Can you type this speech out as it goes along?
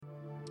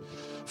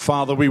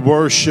Father, we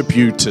worship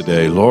you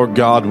today. Lord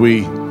God,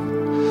 we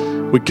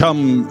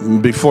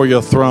come before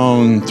your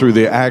throne through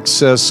the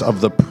access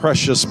of the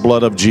precious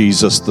blood of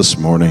Jesus this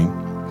morning.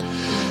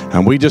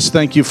 And we just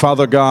thank you,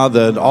 Father God,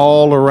 that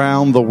all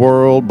around the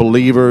world,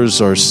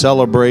 believers are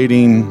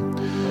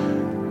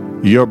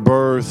celebrating your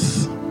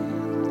birth.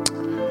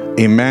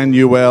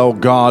 Emmanuel,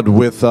 God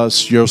with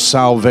us, your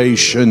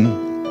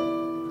salvation.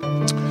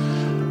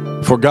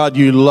 For God,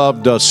 you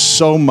loved us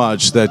so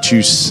much that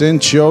you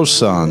sent your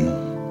Son,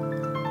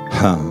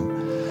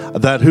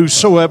 that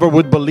whosoever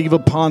would believe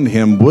upon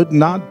him would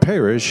not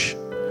perish,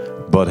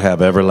 but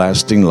have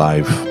everlasting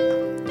life.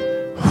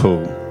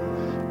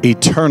 Oh,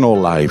 eternal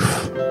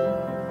life.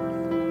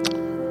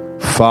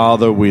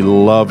 Father, we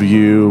love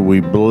you, we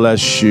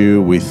bless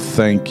you, we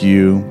thank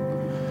you,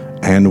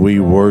 and we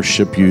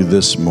worship you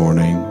this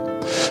morning.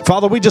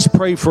 Father, we just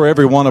pray for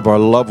every one of our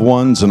loved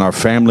ones and our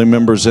family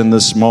members in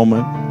this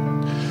moment.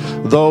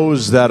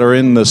 Those that are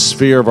in the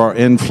sphere of our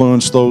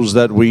influence, those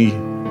that we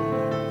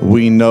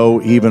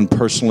know even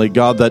personally,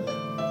 God, that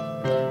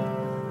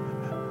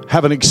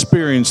haven't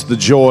experienced the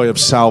joy of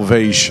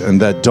salvation,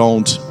 that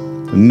don't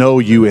know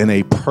you in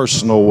a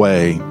personal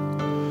way.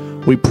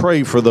 We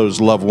pray for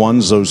those loved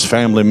ones, those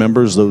family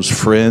members, those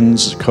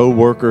friends,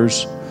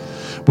 co-workers.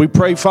 We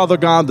pray, Father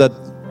God, that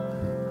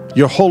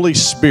your Holy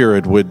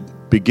Spirit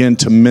would begin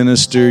to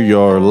minister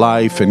your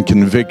life and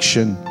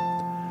conviction,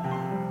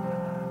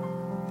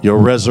 your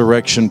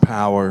resurrection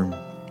power.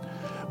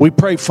 We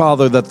pray,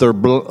 Father, that their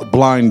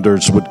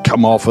blinders would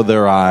come off of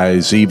their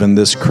eyes even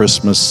this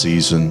Christmas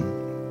season.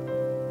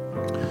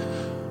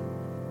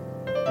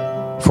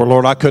 For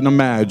Lord, I couldn't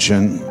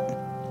imagine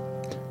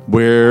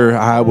where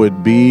I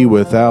would be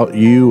without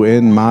you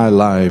in my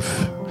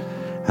life.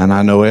 And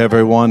I know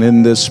everyone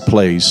in this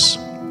place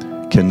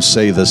can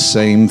say the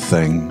same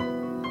thing.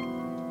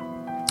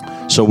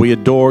 So we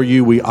adore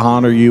you, we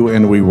honor you,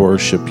 and we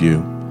worship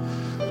you.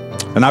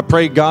 And I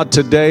pray, God,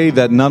 today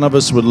that none of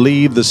us would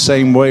leave the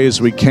same way as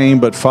we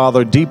came, but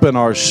Father, deepen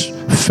our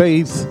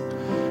faith,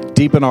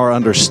 deepen our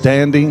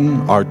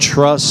understanding, our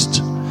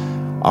trust,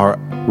 our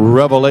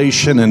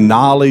revelation and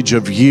knowledge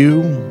of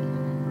you.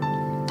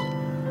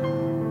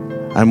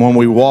 And when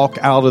we walk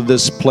out of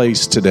this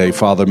place today,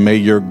 Father, may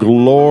your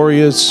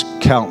glorious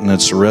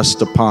countenance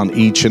rest upon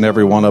each and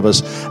every one of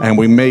us, and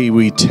may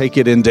we take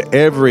it into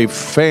every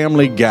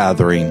family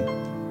gathering.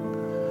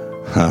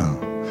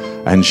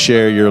 And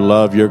share your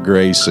love, your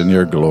grace, and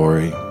your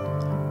glory.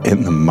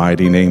 In the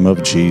mighty name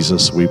of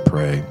Jesus, we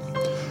pray.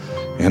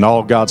 And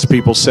all God's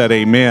people said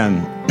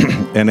amen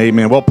and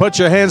amen. Well, put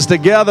your hands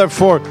together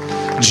for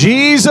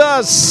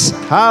Jesus.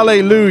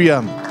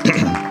 Hallelujah.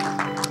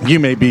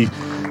 You may be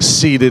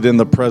seated in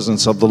the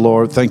presence of the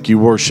Lord. Thank you,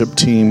 worship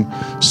team.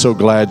 So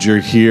glad you're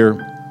here.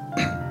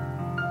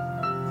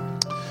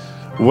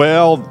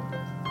 Well,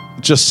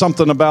 just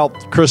something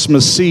about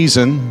Christmas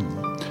season.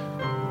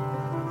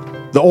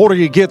 The older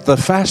you get, the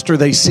faster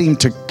they seem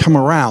to come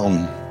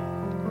around.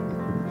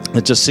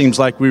 It just seems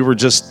like we were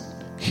just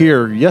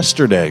here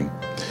yesterday,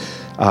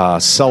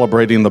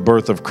 celebrating the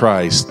birth of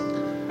Christ.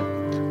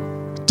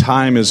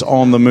 Time is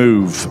on the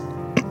move.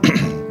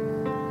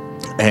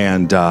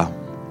 And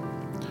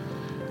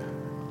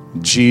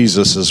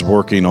Jesus is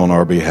working on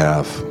our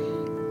behalf.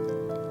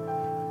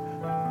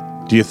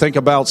 Do you think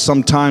about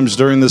sometimes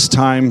during this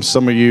time,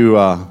 some of you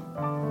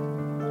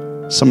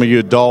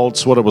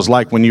adults, what it was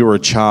like when you were a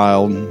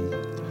child?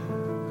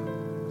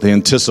 The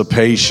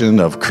anticipation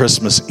of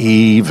Christmas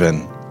Eve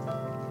and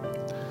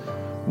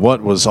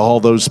what was all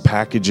those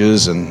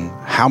packages and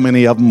how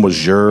many of them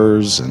was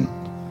yours, and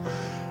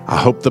I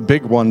hope the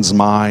big one's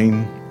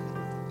mine.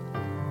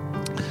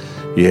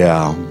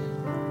 Yeah.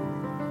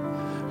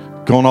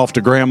 Going off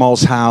to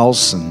Grandma's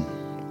house and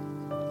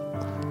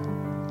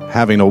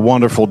having a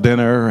wonderful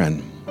dinner,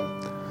 and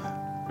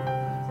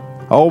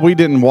we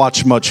didn't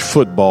watch much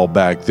football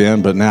back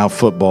then, but now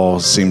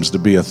football seems to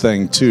be a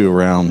thing too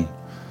around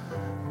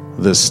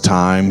this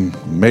time.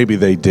 Maybe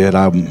they did.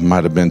 I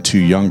might have been too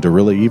young to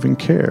really even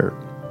care.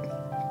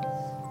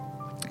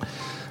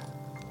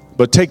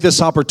 But take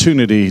this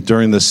opportunity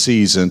during this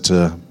season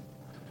to,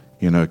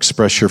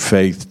 express your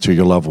faith to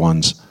your loved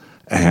ones.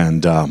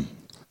 And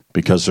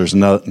because there's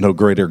no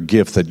greater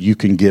gift that you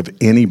can give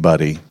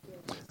anybody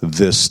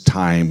this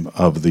time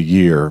of the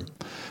year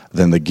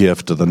than the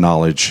gift of the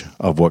knowledge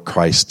of what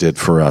Christ did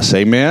for us.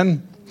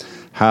 Amen?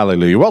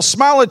 Hallelujah. Well,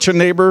 smile at your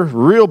neighbor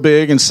real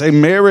big and say,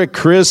 Merry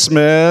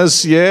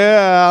Christmas.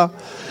 Yeah.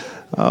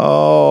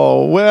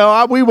 Oh,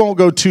 well, we won't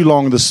go too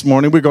long this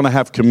morning. We're going to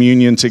have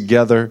communion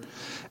together,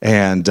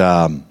 and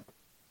we're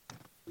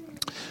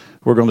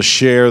going to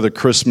share the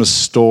Christmas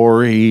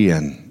story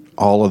and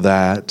all of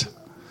that.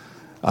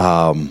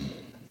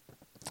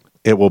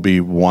 It will be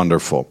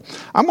wonderful.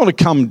 I'm going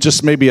to come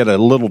just maybe at a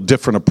little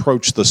different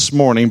approach this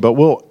morning, but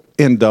we'll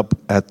end up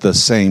at the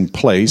same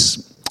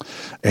place.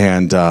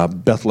 And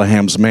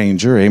Bethlehem's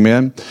manger,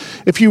 amen.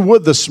 If you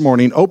would this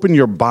morning, open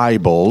your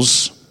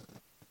Bibles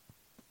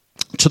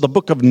to the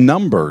book of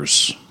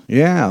Numbers.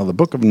 Yeah, the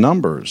book of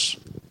Numbers.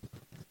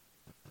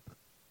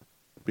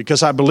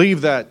 Because I believe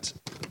that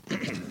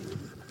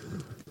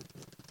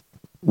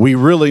we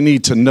really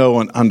need to know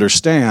and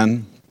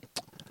understand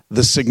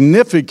the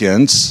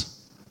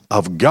significance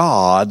of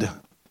God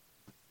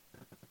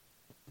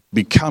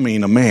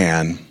becoming a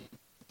man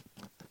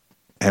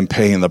and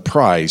paying the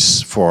price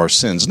for our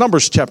sins.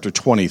 Numbers chapter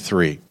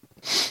 23.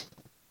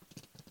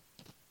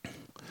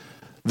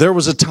 There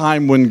was a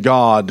time when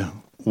God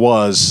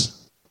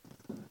was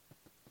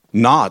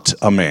not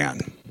a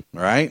man,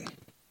 right?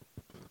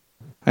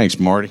 Thanks,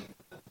 Marty.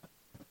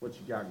 What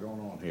you got going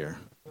on here?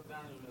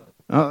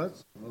 Oh,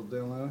 that's a little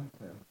down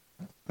there.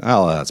 Yeah.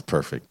 Oh, that's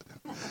perfect.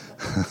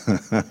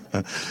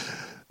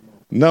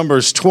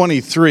 Numbers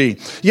 23.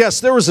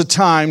 Yes, there was a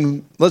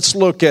time. Let's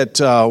look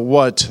at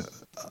what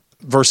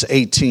verse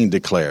 18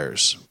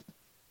 declares.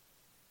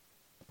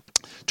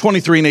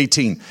 23 and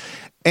 18.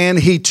 And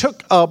he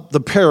took up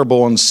the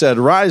parable and said,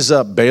 Rise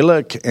up,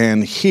 Balak,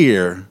 and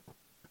hear.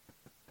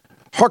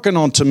 Hearken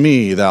unto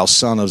me, thou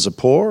son of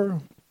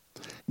Zippor.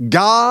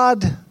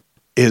 God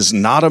is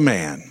not a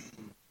man,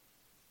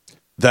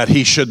 that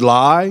he should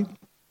lie,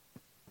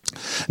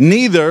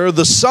 neither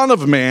the Son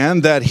of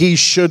Man, that he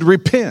should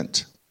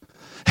repent.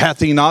 Hath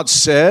he not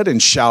said,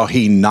 and shall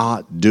he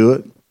not do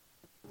it?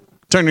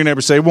 Turn to your neighbor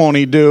and say, won't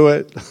he do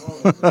it?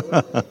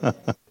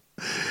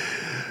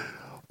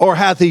 Or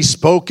hath he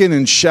spoken,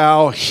 and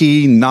shall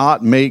he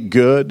not make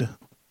good?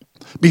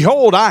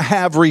 Behold, I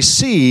have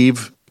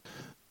received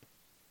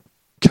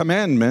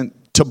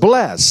commandment to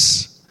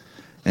bless,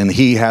 and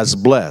he has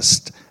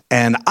blessed,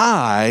 and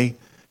I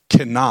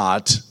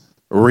cannot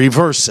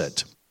reverse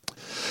it.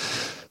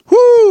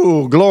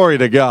 Woo, glory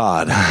to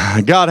God.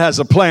 God has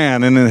a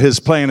plan, and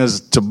his plan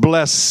is to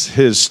bless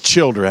his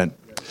children.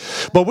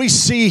 But we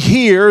see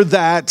here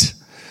that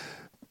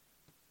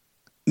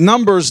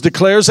Numbers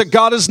declares that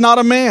God is not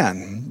a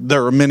man.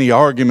 There are many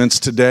arguments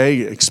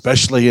today,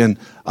 especially in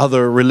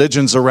other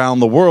religions around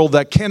the world,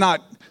 that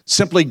cannot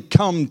simply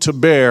come to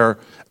bear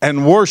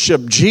and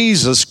worship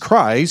Jesus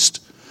Christ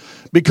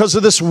because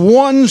of this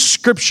one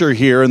scripture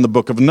here in the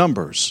book of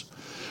Numbers,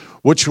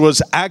 which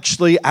was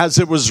actually, as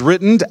it was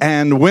written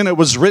and when it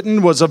was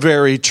written, was a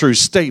very true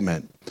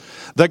statement.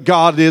 That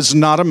God is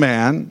not a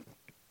man,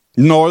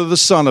 nor the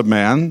Son of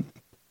Man.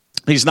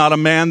 He's not a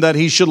man that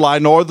he should lie,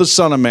 nor the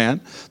Son of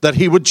Man, that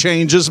he would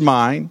change his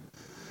mind.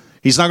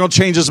 He's not going to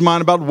change his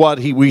mind about what?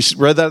 We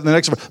read that in the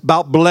next verse,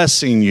 about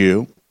blessing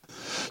you.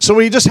 So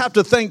we just have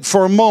to think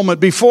for a moment,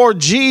 before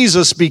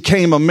Jesus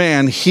became a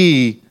man,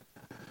 he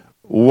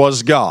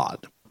was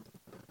God.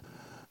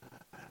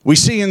 We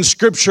see in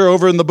Scripture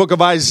over in the book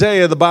of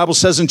Isaiah, the Bible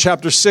says in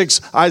chapter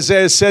 6,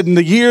 Isaiah said, in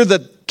the year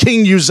that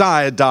King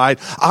Uzziah died,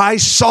 I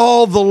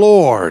saw the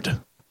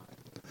Lord,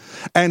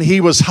 and he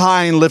was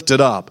high and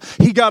lifted up.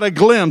 He got a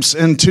glimpse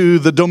into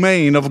the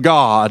domain of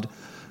God,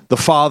 the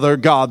Father,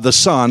 God the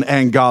Son,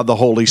 and God the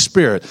Holy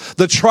Spirit,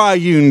 the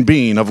triune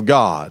being of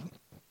God.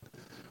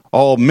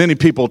 Oh, many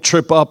people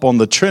trip up on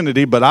the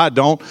Trinity, but I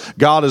don't.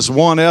 God is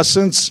one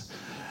essence.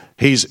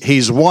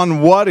 He's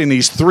one what, and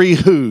he's three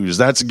who's.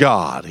 That's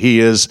God.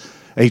 He is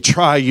a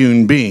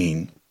triune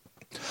being.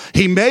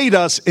 He made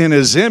us in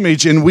his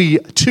image, and we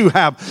too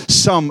have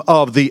some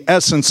of the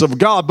essence of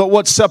God. But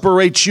what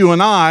separates you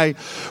and I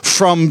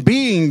from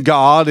being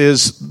God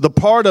is the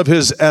part of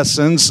his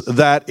essence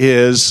that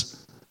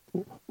is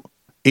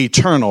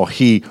eternal.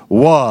 He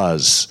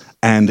was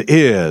and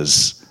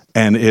is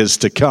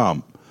to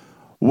come.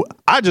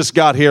 I just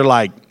got here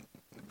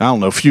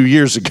a few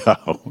years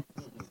ago.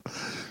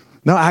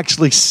 No,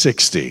 actually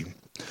 60.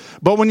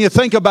 But when you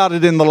think about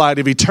it in the light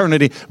of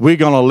eternity, we're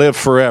going to live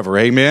forever.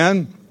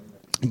 Amen?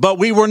 But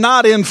we were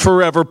not in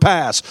forever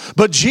past.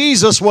 But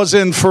Jesus was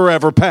in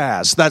forever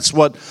past. That's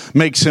what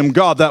makes him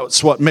God.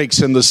 That's what makes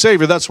him the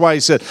Savior. That's why he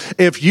said,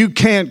 if you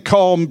can't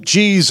call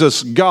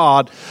Jesus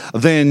God,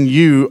 then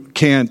you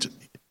can't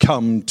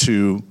come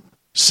to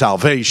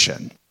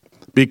salvation.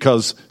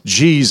 Because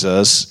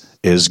Jesus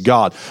is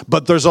God.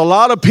 But there's a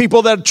lot of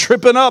people that are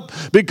tripping up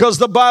because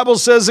the Bible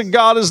says that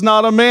God is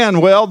not a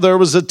man. Well, there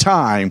was a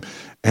time,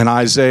 and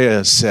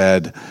Isaiah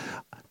said,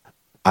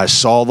 I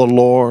saw the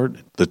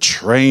Lord, the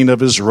train of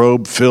his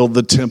robe filled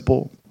the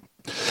temple.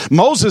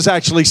 Moses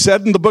actually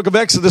said in the book of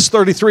Exodus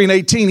 33 and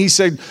 18, he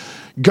said,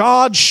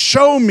 God,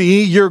 show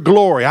me your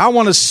glory. I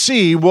want to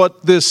see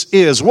what this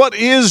is. What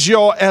is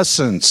your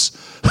essence?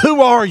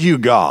 Who are you,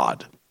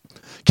 God?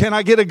 Can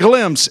I get a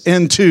glimpse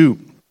into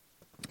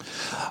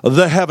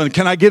the heaven?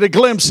 Can I get a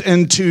glimpse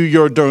into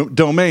your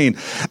domain?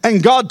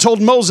 And God told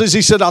Moses,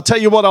 he said, I'll tell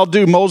you what I'll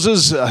do,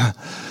 Moses.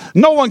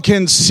 No one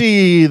can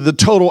see the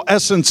total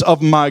essence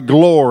of my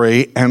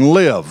glory and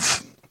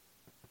live.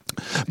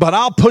 But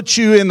I'll put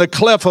you in the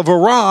cleft of a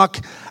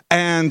rock,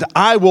 and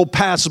I will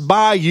pass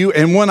by you.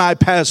 And when I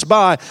pass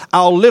by,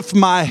 I'll lift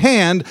my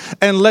hand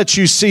and let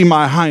you see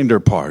my hinder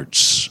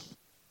parts.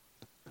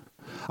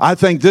 I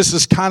think this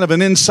is kind of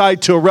an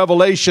insight to a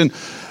revelation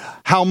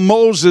how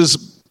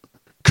Moses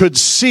could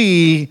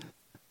see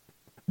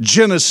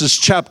Genesis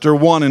chapter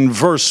 1 and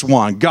verse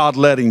 1. God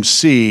let him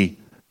see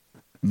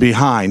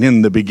behind.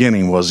 In the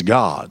beginning was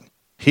God.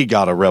 He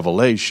got a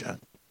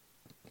revelation.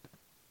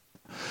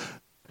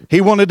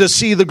 He wanted to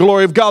see the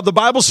glory of God. The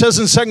Bible says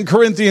in 2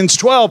 Corinthians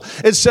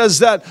 12, it says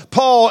that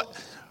Paul,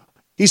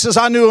 he says,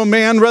 I knew a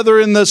man, whether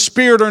in the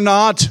spirit or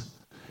not,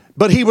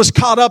 but he was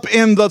caught up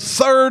in the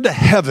third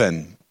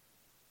heaven.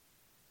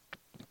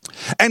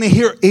 And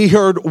he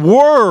heard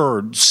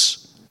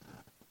words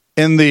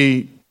in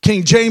the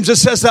King James. It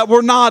says that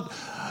were not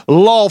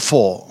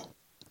lawful.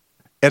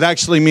 It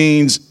actually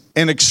means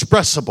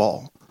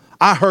inexpressible.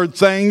 I heard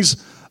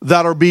things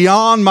that are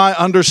beyond my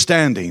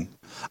understanding.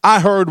 I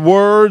heard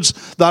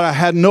words that I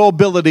had no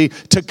ability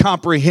to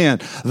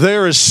comprehend.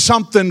 There is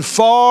something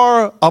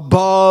far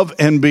above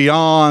and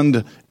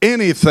beyond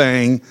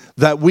anything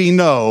that we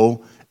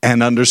know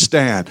and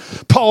understand.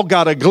 Paul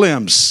got a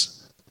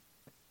glimpse.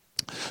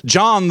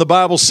 John, the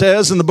Bible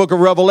says in the book of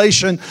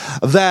Revelation,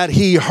 that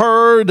he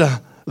heard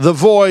the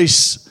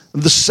voice,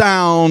 the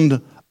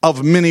sound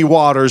of many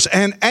waters,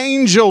 and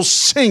angels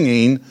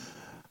singing,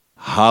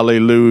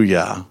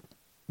 hallelujah,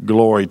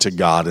 glory to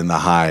God in the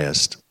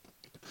highest.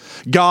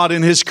 God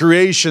in his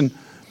creation,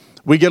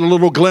 we get a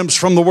little glimpse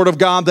from the word of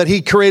God that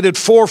he created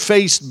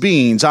four-faced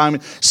beings.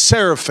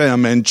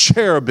 Seraphim and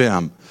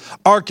cherubim,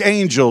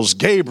 archangels,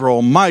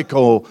 Gabriel,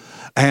 Michael,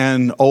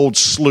 and old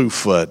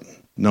Slewfoot,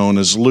 known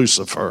as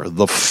Lucifer,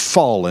 the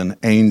fallen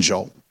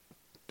angel.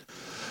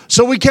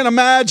 So we can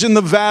imagine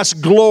the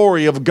vast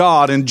glory of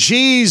God, and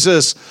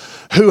Jesus,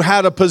 who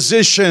had a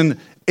position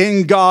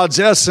in God's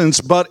essence,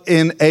 but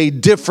in a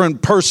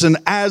different person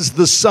as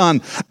the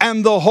Son,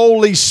 and the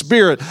Holy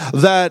Spirit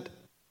that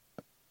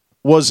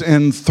was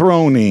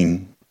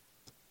enthroning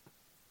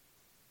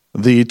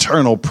the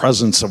eternal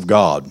presence of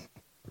God.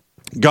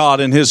 God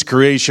in his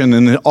creation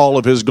and all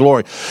of his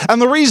glory. And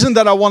the reason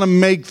that I want to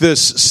make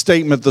this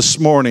statement this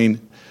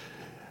morning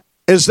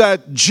is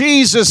that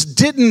Jesus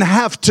didn't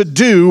have to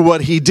do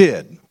what he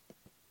did.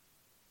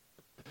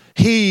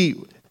 He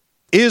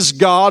is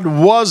God,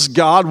 was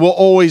God, will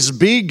always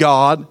be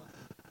God.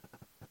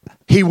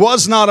 He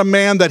was not a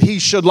man that he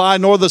should lie,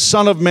 nor the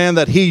Son of Man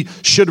that he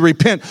should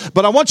repent.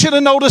 But I want you to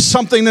notice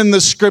something in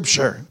this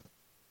scripture.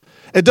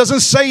 It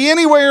doesn't say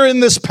anywhere in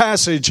this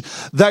passage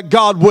that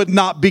God would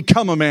not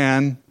become a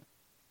man.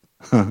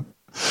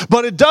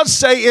 But it does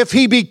say if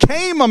he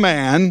became a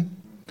man,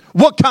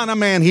 what kind of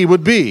man he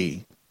would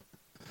be.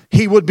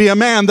 He would be a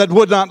man that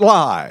would not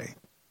lie.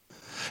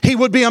 He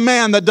would be a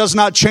man that does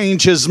not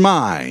change his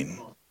mind.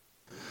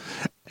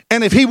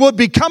 And if he would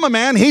become a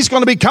man, he's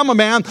going to become a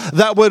man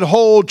that would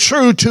hold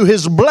true to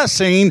his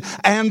blessing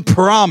and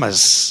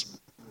promise.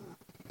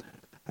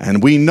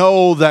 And we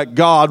know that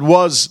God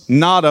was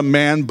not a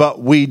man,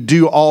 but we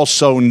do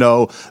also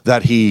know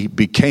that he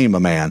became a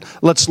man.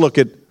 Let's look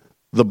at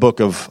the book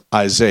of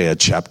Isaiah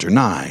chapter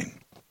 9.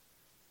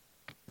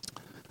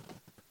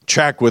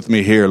 Track with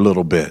me here a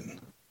little bit.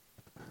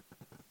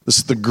 This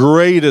is the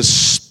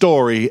greatest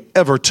story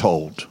ever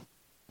told.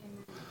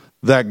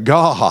 That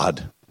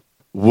God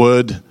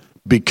would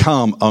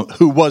become,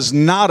 who was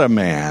not a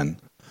man,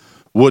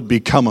 would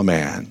become a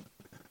man.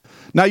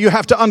 Now you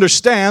have to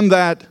understand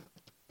that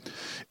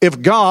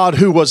if God,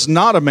 who was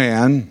not a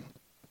man,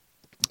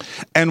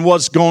 and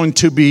was going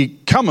to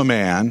become a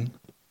man,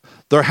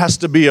 there has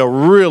to be a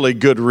really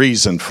good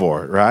reason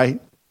for it, right?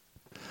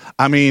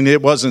 I mean,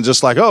 it wasn't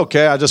just like,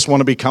 okay, I just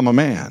want to become a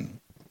man.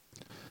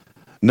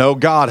 No,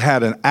 God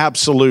had an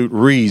absolute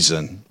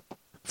reason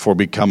for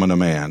becoming a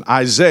man.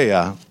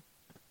 Isaiah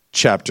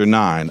chapter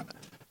 9.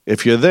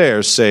 If you're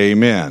there, say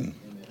amen.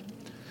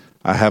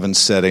 I haven't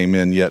said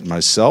amen yet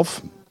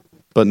myself,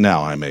 but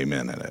now I'm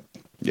amen in it.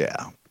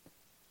 Yeah.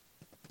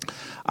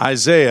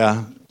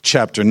 Isaiah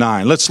chapter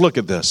 9. Let's look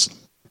at this.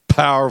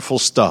 Powerful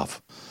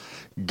stuff.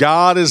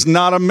 God is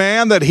not a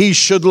man that he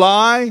should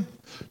lie.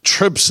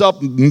 Trips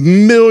up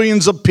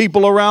millions of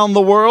people around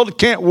the world.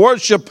 Can't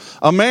worship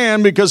a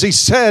man because he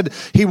said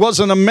he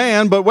wasn't a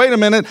man. But wait a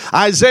minute.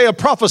 Isaiah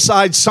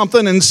prophesied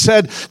something and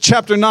said,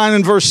 chapter 9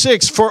 and verse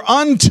 6, for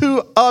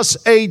unto us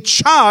a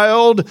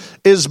child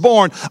is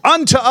born.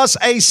 Unto us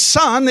a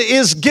son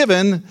is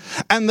given,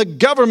 and the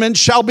government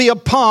shall be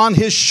upon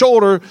his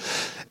shoulder,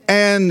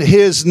 and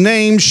his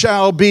name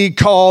shall be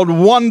called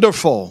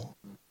Wonderful.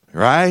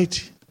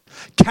 Right?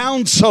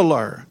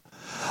 Counselor.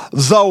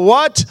 The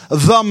what?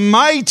 The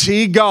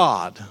mighty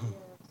God.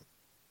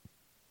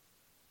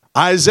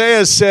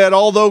 Isaiah said,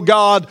 although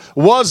God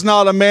was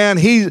not a man,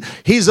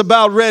 he's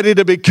about ready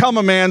to become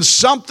a man.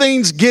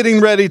 Something's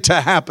getting ready to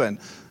happen.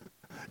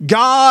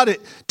 God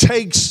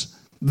takes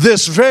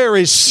this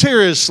very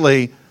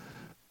seriously,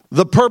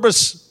 the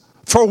purpose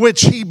for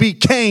which he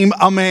became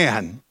a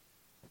man.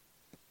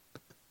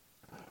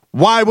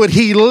 Why would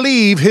he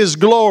leave his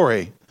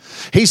glory?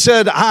 He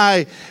said,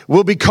 I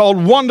will be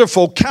called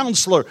Wonderful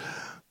Counselor,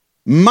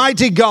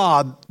 Mighty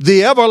God,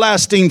 the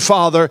Everlasting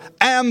Father,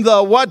 and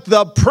the what?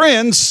 The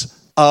Prince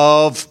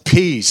of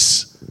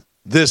Peace.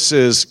 This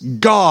is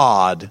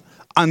God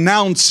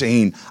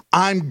announcing,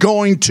 I'm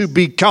going to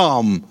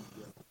become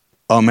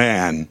a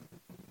man.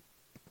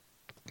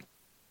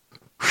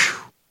 Whew.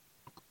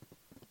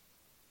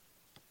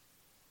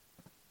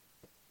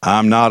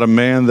 I'm not a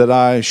man that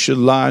I should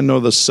lie, nor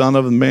the son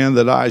of a man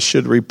that I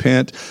should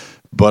repent.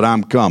 but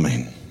I'm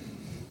coming.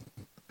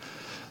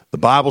 The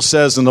Bible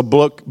says in the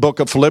book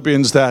of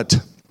Philippians that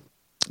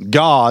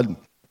God,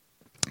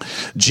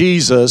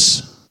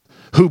 Jesus,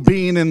 who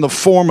being in the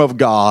form of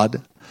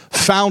God,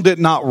 found it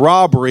not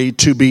robbery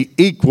to be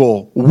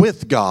equal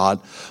with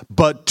God,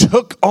 but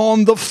took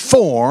on the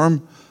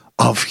form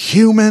of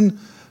human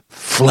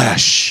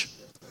flesh.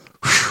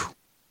 Whew.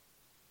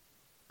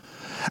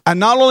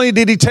 And not only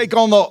did he take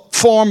on the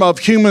form of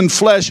human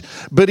flesh,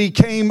 but he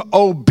came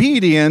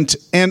obedient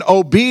and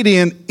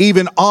obedient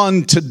even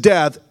unto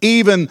death,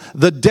 even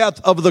the death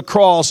of the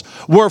cross.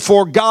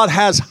 Wherefore God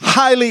has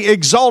highly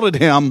exalted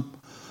him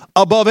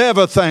above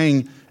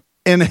everything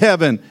in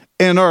heaven,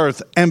 in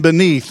earth, and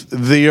beneath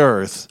the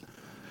earth.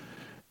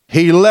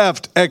 He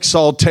left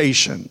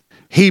exaltation.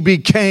 He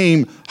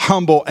became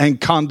humble and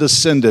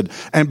condescended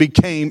and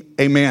became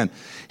a man.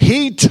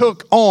 He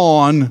took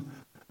on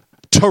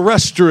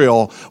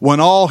terrestrial when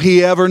all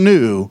he ever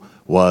knew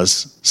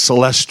was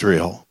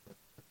celestial.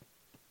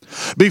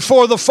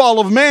 Before the fall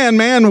of man,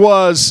 man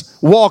was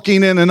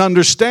walking in an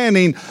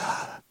understanding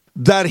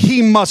that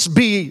he must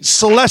be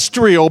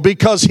celestial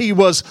because he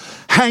was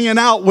hanging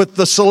out with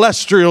the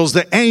celestials,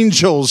 the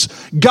angels.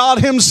 God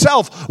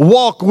himself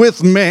walked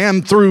with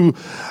man through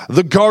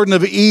the Garden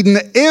of Eden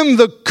in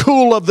the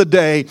cool of the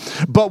day.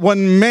 But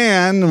when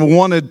man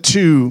wanted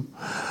to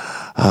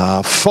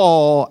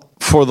fall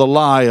for the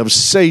lie of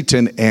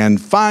Satan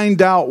and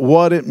find out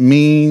what it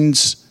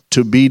means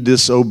to be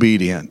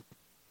disobedient,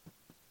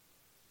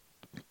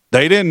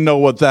 they didn't know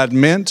what that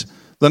meant.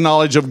 The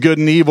knowledge of good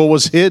and evil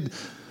was hid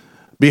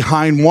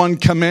behind one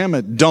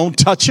commandment: don't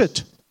touch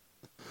it.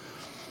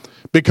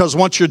 Because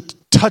once you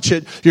touch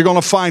it, you're going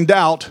to find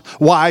out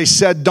why I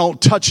said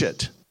don't touch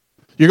it.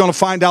 You're going to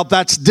find out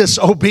that's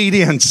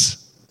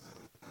disobedience.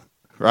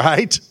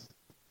 Right?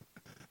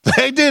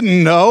 They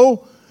didn't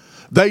know.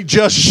 They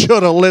just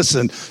should have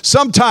listened.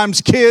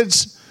 Sometimes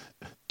kids,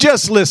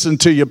 just listen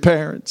to your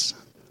parents.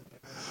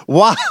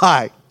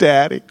 Why,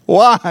 Daddy?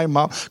 Why,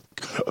 Mom?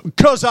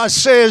 Because I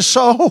said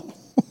so.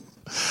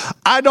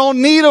 I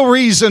don't need a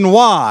reason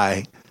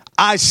why.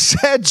 I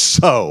said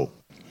so.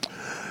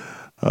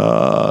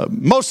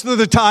 Most of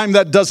the time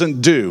that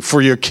doesn't do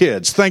for your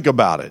kids. Think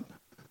about it.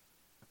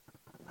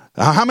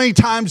 How many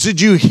times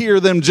did you hear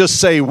them just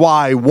say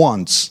why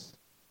once?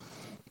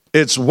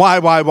 It's why?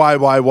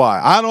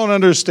 I don't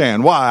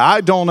understand. Why?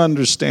 I don't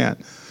understand.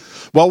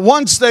 Well,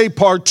 once they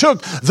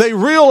partook, they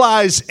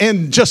realized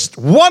in just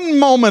one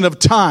moment of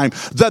time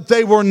that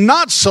they were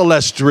not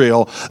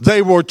celestial,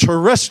 they were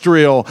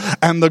terrestrial,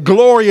 and the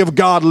glory of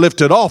God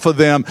lifted off of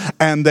them,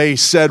 and they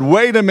said,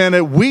 wait a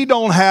minute, we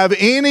don't have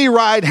any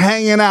right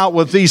hanging out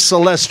with these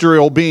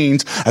celestial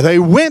beings. And they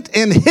went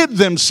and hid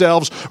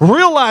themselves,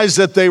 realized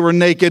that they were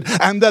naked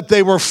and that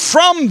they were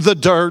from the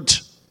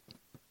dirt,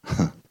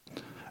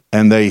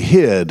 and they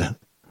hid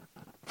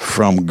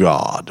from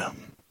God.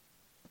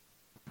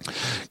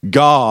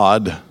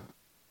 God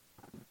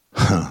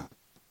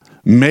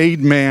made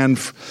man,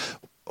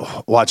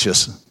 watch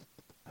this,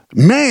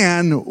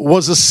 man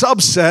was a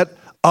subset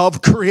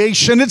of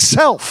creation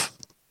itself.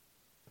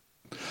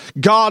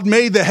 God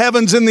made the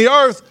heavens and the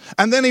earth,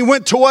 and then he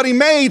went to what he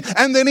made,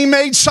 and then he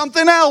made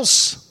something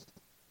else.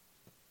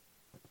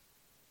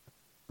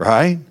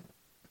 Right?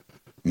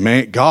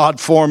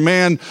 God formed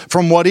man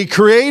from what he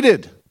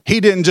created. He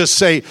didn't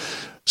just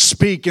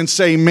speak and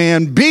say,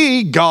 man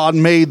be. God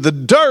made the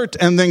dirt,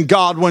 and then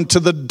God went to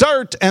the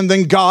dirt, and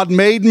then God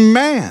made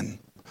man.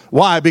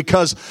 Why?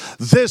 Because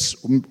this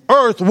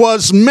earth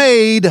was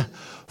made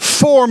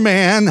for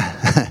man,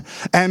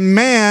 and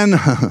man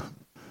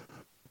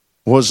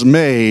was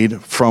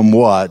made from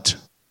what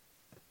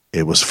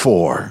it was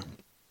for.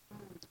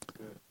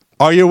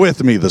 Are you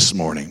with me this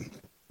morning?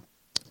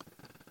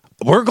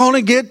 We're going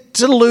to get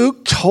to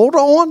Luke. Hold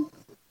on.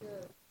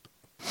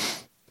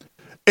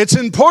 It's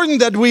important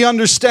that we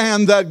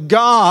understand that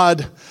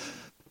God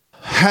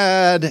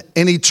had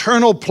an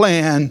eternal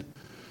plan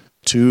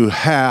to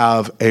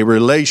have a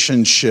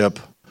relationship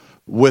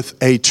with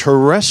a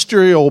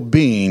terrestrial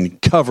being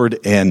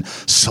covered in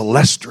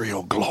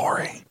celestial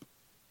glory.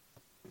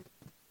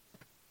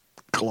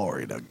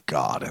 Glory to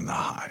God in the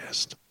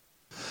highest.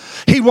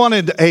 He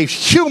wanted a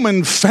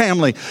human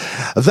family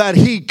that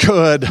he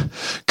could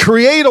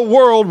create a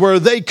world where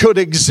they could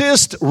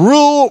exist,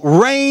 rule,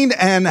 reign,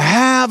 and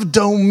have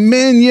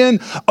dominion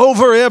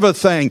over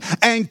everything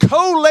and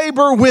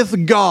co-labor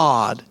with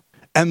God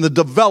and the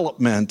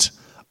development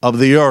of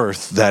the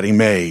earth that he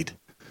made.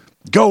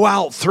 Go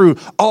out through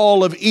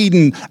all of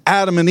Eden,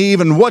 Adam and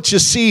Eve, and what you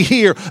see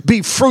here,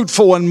 be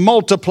fruitful and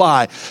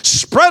multiply.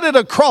 Spread it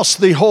across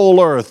the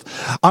whole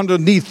earth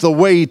underneath the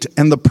weight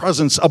and the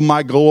presence of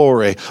my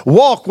glory.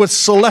 Walk with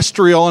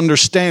celestial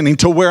understanding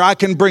to where I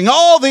can bring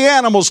all the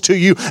animals to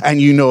you and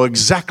you know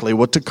exactly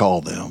what to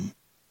call them.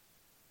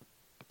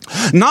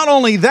 Not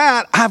only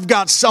that, I've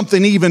got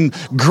something even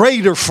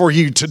greater for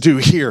you to do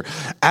here,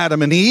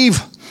 Adam and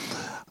Eve.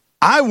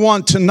 I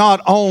want to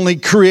not only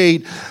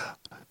create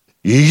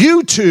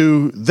you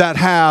two that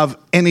have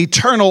an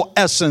eternal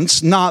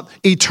essence, not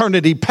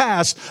eternity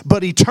past,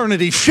 but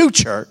eternity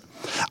future.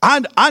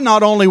 I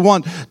not only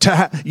want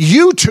to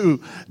you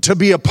to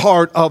be a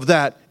part of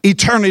that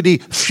eternity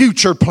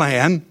future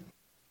plan.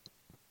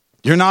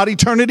 You're not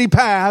eternity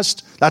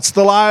past. That's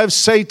the lie of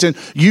Satan.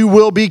 You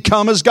will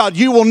become as God.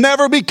 You will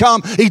never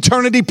become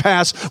eternity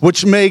past,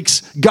 which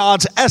makes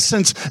God's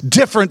essence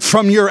different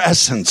from your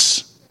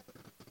essence.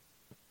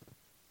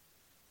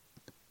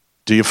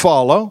 Do you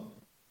follow?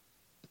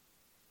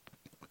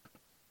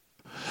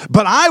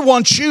 But I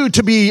want you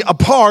to be a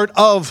part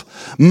of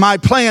my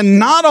plan.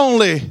 Not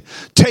only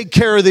take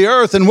care of the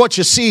earth and what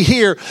you see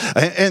here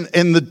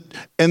in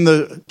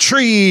the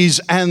trees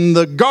and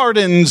the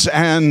gardens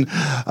and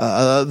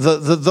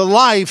the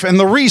life and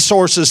the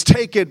resources.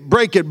 Take it,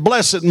 break it,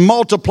 bless it,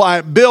 multiply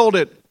it, build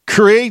it,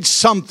 create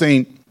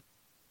something.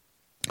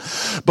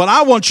 But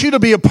I want you to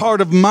be a part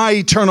of my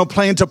eternal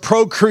plan to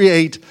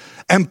procreate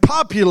and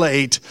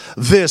populate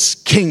this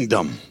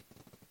kingdom.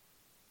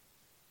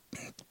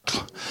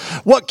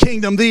 What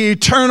kingdom? The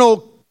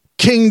eternal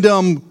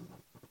kingdom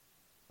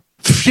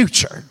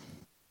future.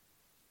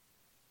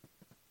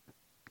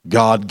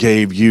 God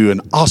gave you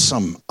an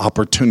awesome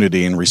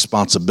opportunity and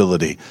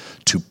responsibility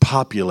to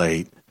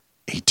populate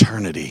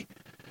eternity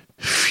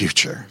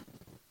future.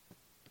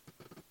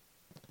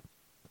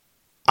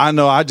 I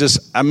know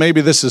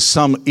maybe this is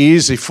some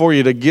easy for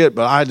you to get,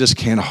 but I just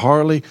can't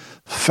hardly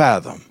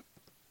fathom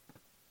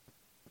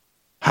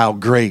how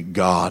great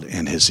God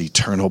and his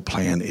eternal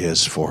plan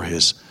is for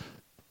his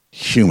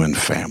human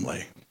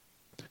family.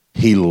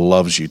 He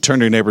loves you. Turn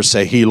to your neighbor and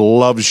say, he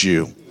loves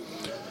you.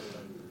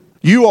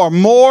 You are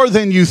more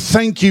than you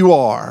think you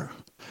are.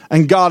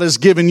 And God has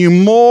given you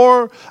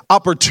more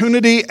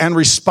opportunity and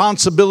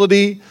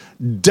responsibility,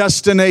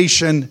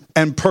 destination,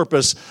 and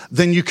purpose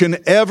than you can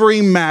ever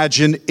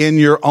imagine in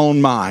your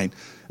own mind.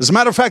 As a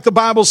matter of fact, the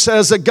Bible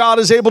says that God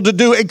is able to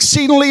do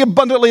exceedingly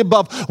abundantly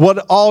above what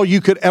all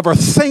you could ever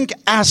think,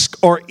 ask,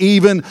 or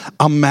even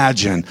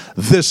imagine.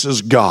 This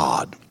is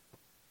God.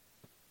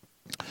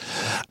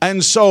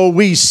 And so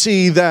we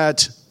see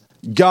that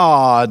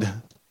God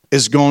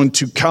is going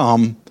to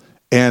come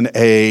in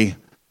a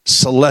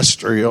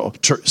terrestrial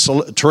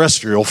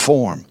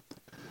form.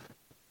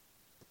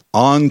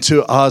 Unto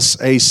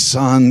us a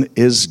son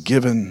is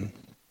given.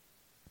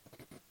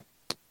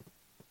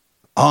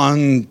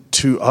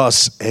 Unto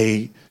us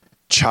a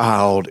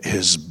child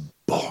is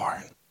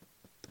born.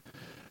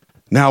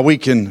 Now we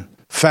can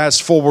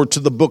fast forward to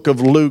the book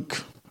of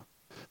Luke.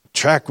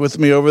 Track with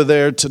me over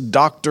there to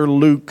Dr.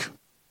 Luke.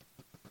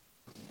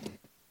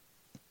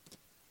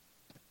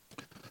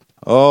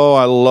 Oh,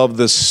 I love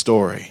this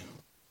story.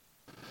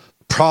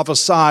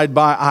 Prophesied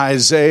by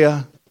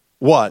Isaiah,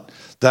 what?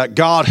 That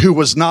God who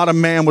was not a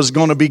man was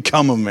going to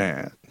become a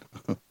man.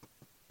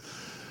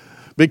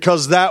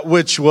 Because that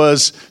which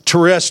was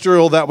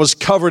terrestrial, that was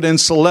covered in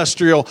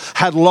celestial,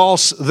 had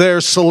lost their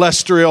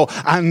celestial,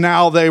 and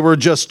now they were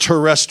just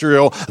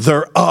terrestrial.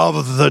 They're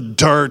of the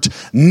dirt.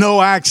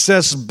 No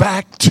access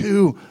back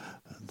to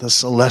the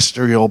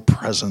celestial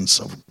presence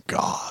of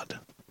God.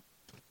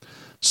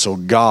 So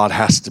God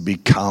has to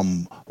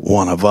become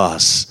one of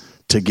us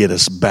to get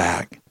us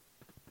back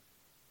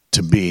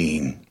to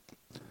being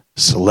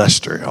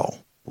celestial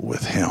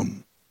with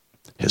him,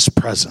 his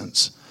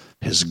presence,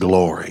 his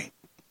glory.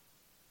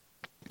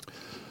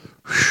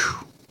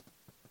 Whew.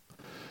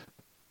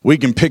 We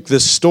can pick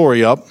this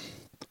story up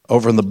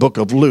over in the book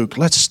of Luke.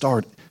 Let's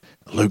start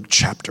Luke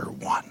chapter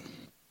 1.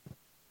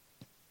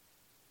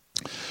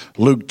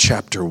 Luke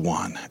chapter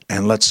 1,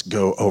 and let's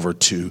go over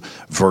to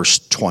verse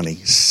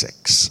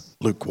 26.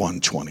 Luke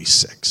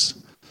 1:26.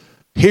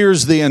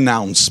 Here's the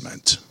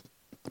announcement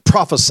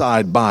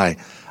prophesied by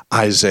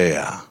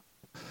Isaiah.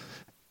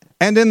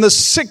 And in the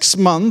 6th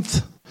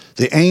month,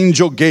 the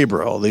angel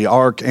Gabriel, the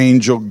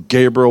archangel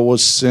Gabriel,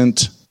 was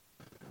sent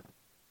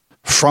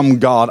from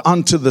God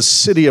unto the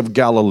city of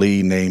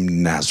Galilee named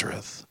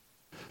Nazareth,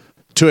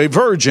 to a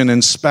virgin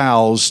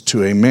espoused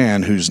to a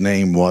man whose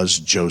name was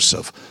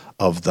Joseph,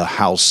 of the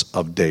house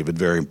of David.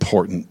 Very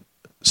important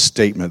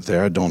statement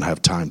there. I don't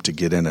have time to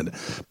get in it,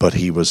 but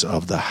he was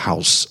of the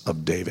house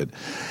of David.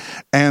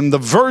 And the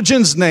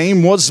virgin's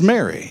name was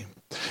Mary.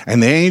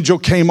 And the angel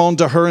came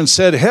unto her and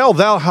said, Hail,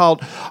 thou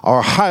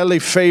art highly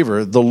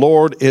favored. The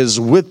Lord is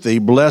with thee.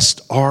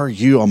 Blessed are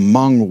you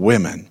among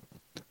women.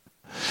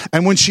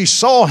 And when she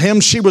saw him,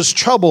 she was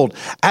troubled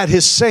at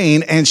his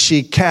saying, and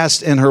she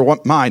cast in her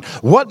mind,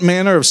 what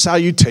manner of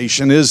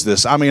salutation is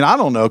this? I mean, I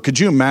don't know. Could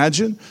you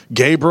imagine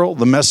Gabriel,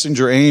 the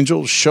messenger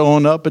angel,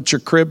 showing up at your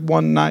crib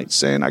one night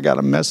saying, I got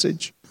a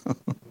message.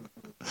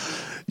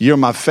 You're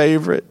my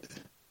favorite.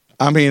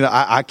 I mean,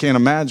 I can't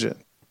imagine.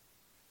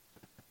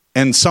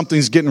 And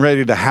something's getting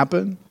ready to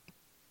happen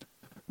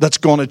that's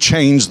going to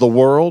change the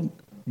world.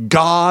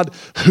 God,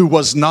 who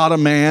was not a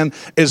man,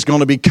 is going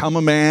to become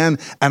a man,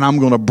 and I'm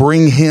going to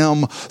bring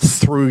him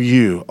through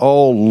you.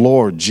 Oh,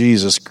 Lord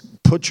Jesus,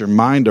 put your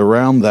mind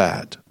around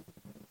that.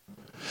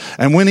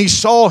 And when she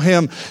saw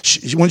him,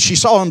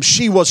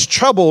 she was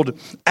troubled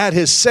at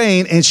his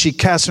saying, and she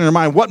cast in her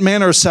mind, what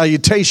manner of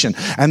salutation?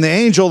 And the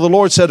angel of the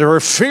Lord said to her,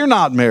 Fear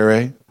not,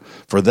 Mary,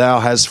 For thou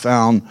hast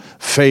found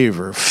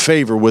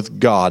favor with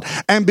God.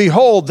 And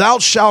behold, thou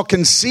shalt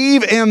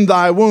conceive in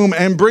thy womb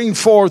and bring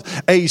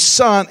forth a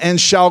son,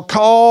 and shall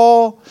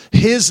call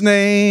his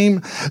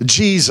name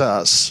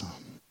Jesus.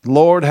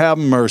 Lord, have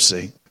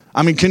mercy.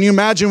 I mean, can you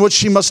imagine what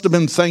she must have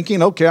been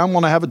thinking? Okay, I'm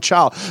going to have a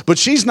child. But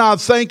she's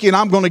not thinking,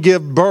 I'm going to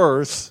give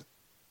birth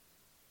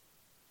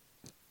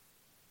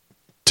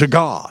to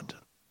God,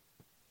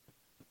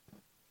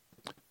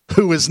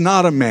 who is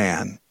not a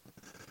man,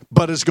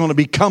 but is going to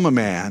become a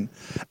man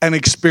and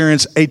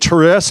experience a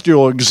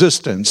terrestrial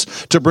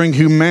existence to bring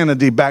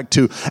humanity back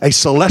to a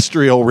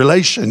celestial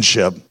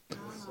relationship.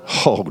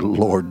 Oh,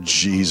 Lord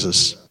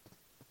Jesus.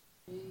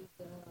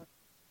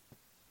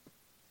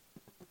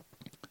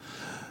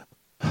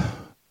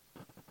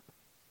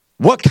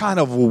 What kind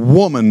of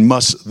woman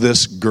must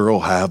this girl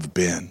have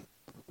been,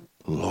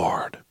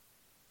 Lord?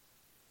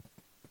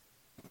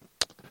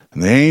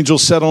 And the angel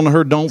said unto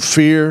her, don't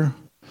fear.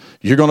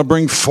 You're going to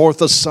bring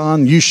forth a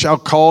son. You shall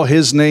call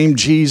his name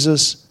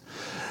Jesus.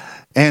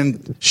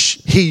 And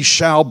he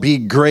shall be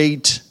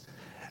great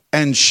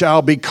and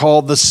shall be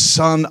called the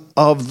Son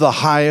of the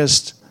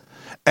Highest.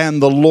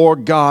 And the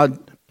Lord God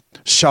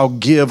shall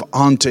give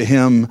unto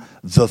him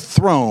the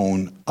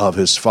throne of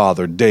his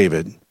father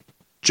David,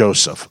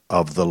 Joseph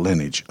of the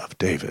lineage of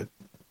David,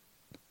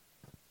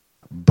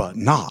 but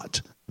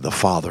not the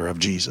father of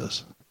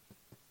Jesus.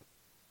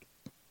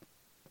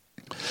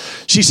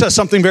 She says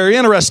something very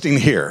interesting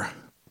here.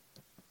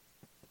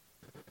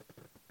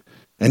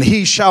 And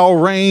he shall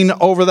reign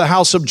over the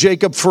house of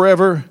Jacob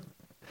forever,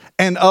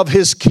 and of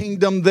his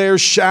kingdom there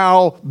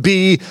shall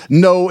be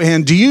no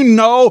end. Do you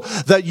know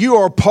that you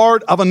are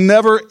part of a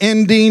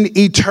never-ending,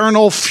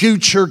 eternal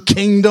future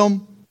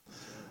kingdom?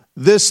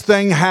 This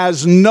thing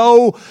has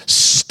no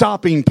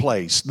stopping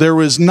place.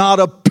 There is not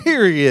a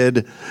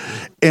period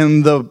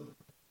in the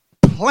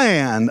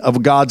plan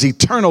of God's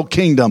eternal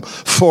kingdom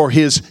for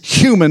his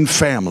human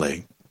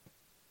family.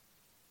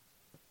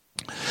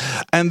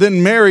 And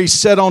then Mary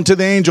said unto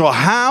the angel,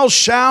 how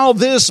shall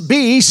this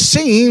be,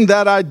 seeing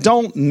that I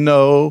don't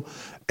know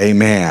a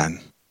man?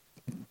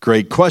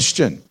 Great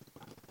question.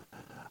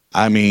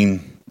 I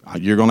mean,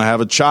 you're going to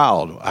have a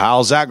child.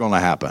 How's that going to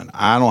happen?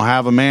 I don't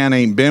have a man,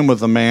 ain't been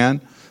with a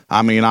man.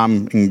 I mean,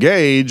 I'm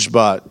engaged,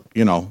 but,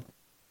 you know,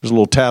 there's a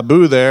little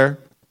taboo there.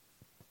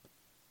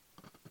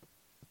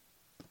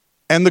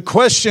 And the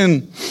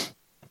question,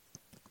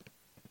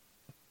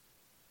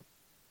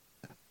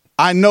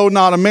 I know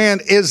not a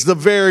man, is the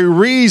very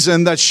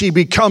reason that she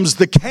becomes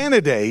the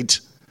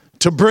candidate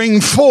to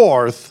bring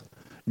forth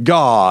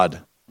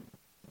God,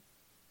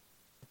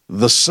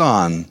 the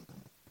Son,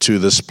 to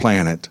this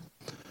planet.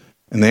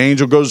 And the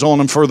angel goes on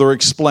and further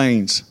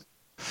explains.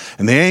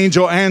 And the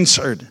angel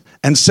answered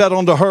and said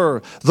unto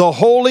her, the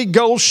Holy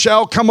Ghost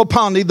shall come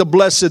upon thee, the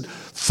blessed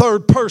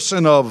third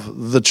person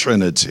of the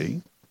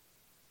Trinity.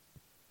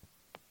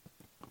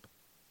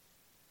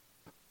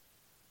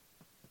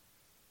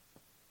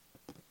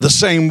 The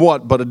same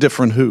what, but a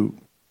different who.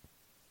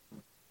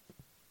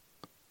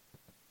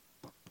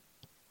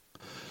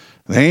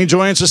 The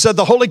angel answered, said,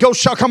 the Holy Ghost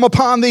shall come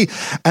upon thee,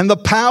 and the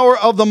power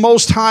of the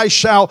Most High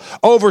shall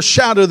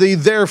overshadow thee.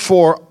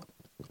 Therefore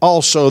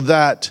also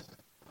that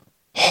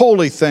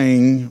holy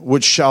thing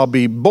which shall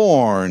be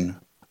born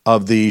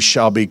of thee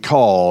shall be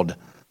called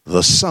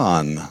the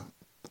Son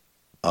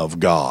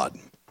of God.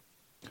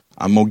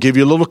 I'm going to give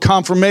you a little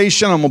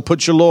confirmation. I'm going to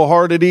put your little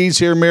heart at ease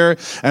here, Mary.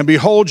 And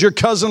behold, your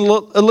cousin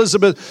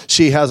Elizabeth,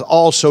 she has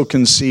also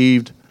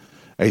conceived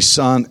a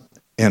son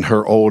in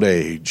her old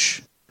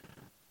age.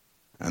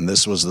 And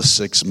this was the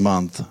 6th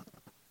month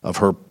of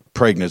her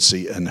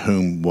pregnancy, and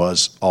whom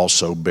was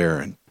also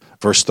barren.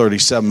 Verse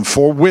 37,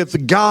 for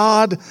with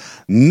God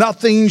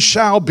nothing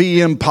shall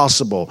be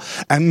impossible.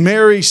 And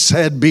Mary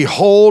said,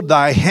 behold,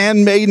 thy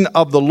handmaiden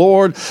of the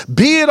Lord,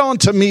 be it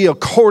unto me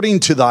according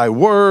to thy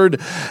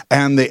word.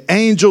 And the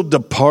angel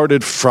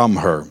departed from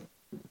her.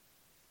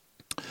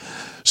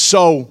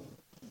 So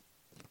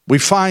we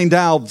find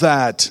out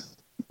that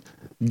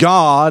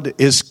God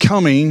is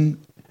coming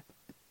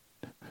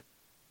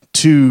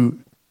to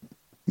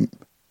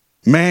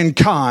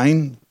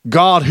mankind,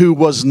 God who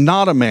was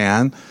not a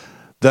man,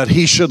 that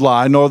he should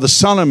lie, nor the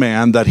Son of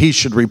Man that he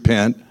should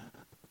repent,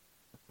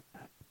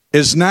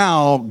 is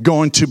now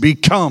going to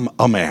become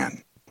a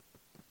man.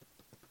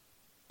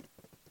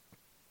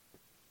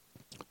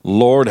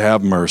 Lord,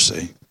 have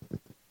mercy.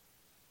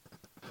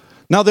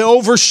 Now, the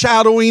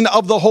overshadowing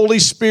of the Holy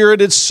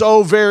Spirit is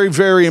so very,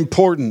 very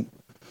important.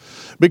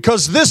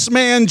 Because this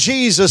man,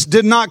 Jesus,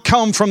 did not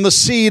come from the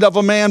seed of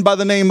a man by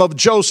the name of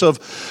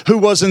Joseph, who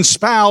was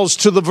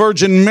espoused to the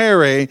Virgin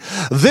Mary.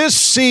 This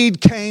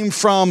seed came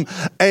from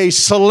a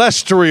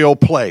celestial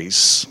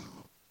place,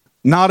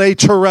 not a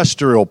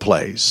terrestrial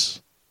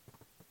place.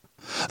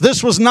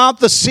 This was not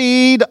the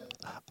seed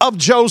of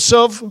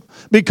Joseph,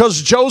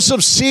 because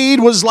Joseph's seed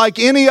was like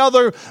any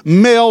other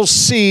male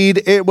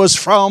seed. It was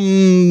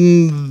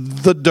from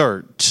the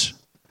dirt.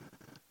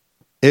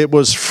 It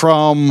was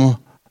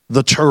from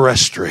the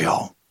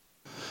terrestrial.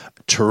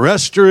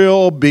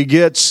 Terrestrial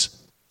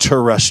begets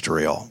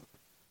terrestrial.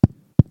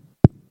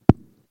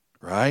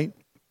 right?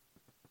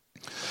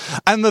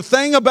 And the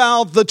thing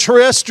about the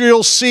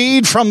terrestrial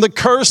seed from the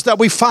curse that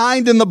we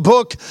find in the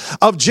book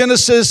of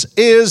Genesis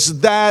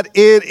is that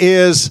it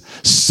is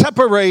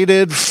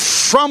separated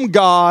from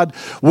God,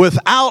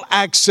 without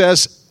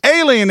access,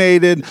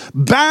 alienated,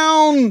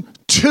 bound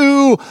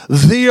to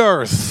the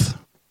earth.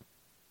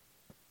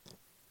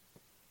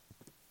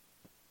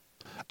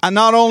 And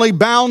not only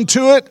bound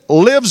to it,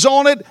 lives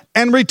on it,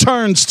 and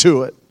returns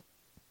to it.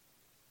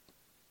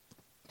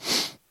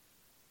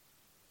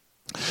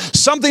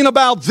 Something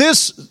about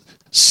this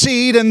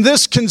seed and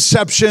this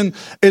conception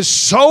is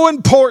so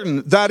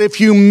important that if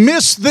you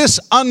miss this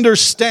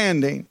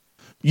understanding,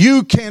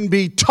 you can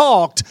be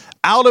talked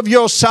out of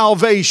your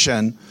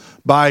salvation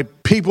by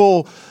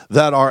people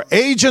that are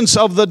agents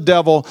of the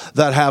devil,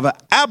 that have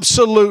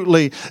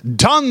absolutely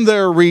done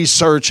their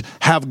research,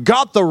 have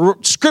got the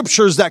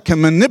scriptures that can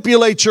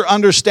manipulate your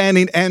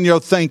understanding and your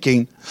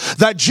thinking,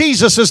 that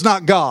Jesus is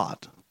not God.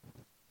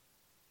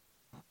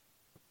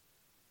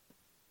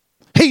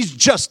 He's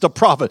just a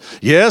prophet.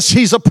 Yes,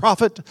 he's a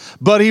prophet,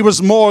 but he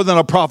was more than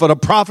a prophet. A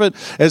prophet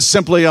is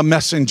simply a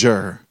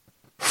messenger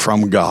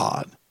from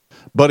God.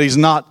 But he's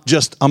not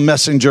just a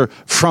messenger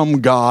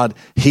from God.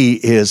 He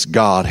is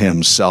God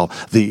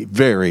himself, the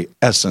very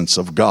essence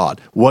of God.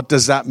 What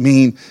does that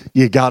mean?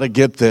 You got to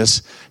get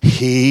this.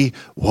 He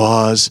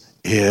was,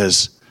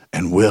 is,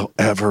 and will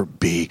ever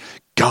be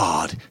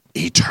God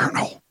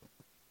eternal.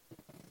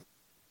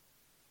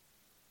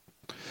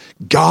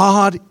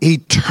 God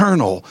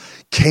eternal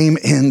came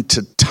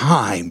into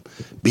time,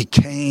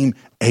 became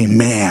a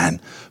man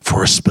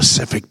for a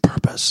specific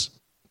purpose.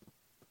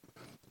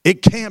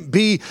 It can't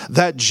be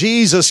that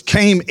Jesus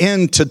came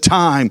into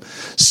time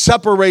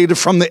separated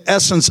from the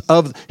essence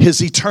of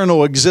his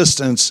eternal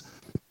existence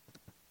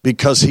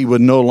because he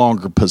would no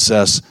longer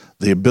possess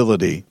the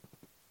ability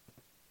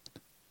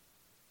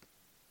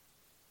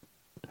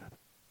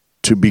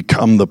to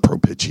become the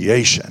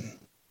propitiation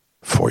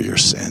for your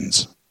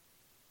sins.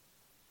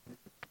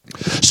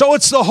 So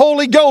it's the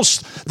Holy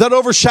Ghost that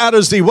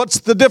overshadows thee. What's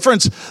the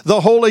difference?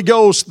 The Holy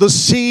Ghost, the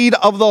seed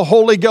of the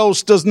Holy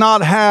Ghost does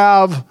not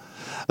have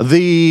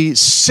the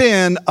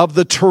sin of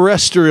the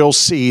terrestrial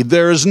seed.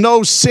 There is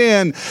no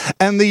sin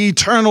and the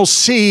eternal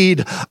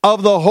seed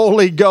of the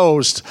Holy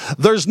Ghost.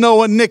 There's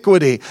no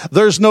iniquity.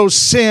 There's no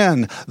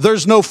sin.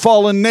 There's no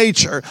fallen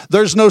nature.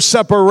 There's no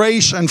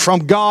separation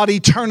from God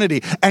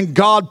eternity and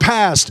God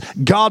past,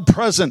 God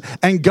present,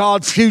 and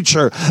God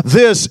future.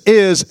 This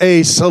is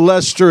a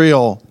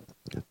celestial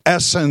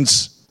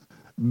essence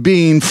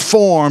being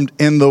formed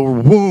in the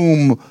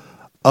womb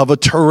of a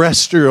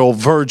terrestrial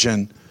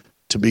virgin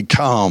to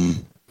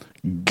become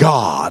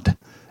God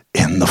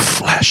in the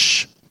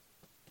flesh.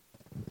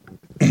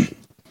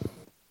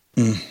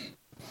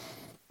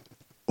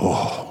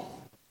 Oh.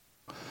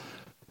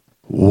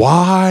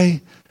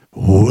 Why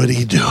would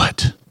he do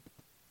it?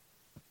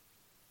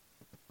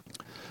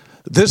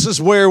 This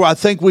is where I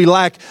think we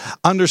lack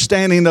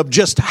understanding of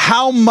just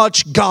how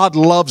much God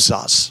loves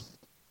us.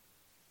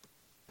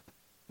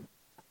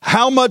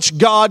 How much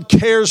God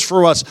cares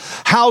for us,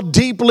 how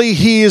deeply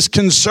he is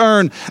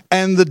concerned,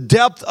 and the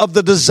depth of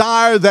the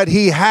desire that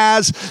he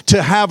has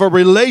to have a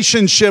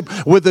relationship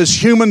with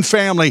his human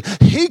family.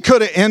 He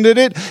could have ended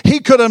it. He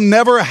could have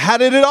never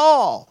had it at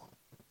all.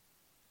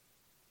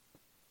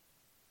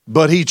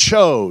 But he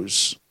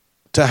chose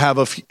to have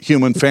a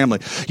human family.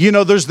 You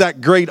know, there's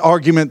that great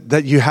argument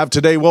that you have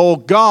today. Well,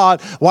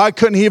 God, why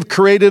couldn't he have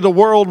created a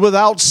world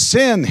without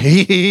sin?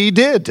 He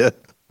did.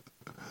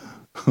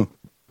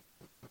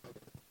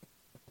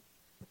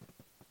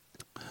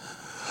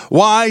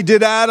 Why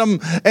did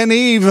Adam and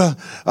Eve,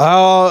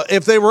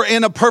 if they were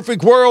in a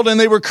perfect world and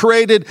they were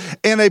created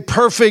in a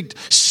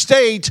perfect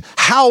state,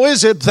 how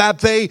is it that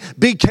they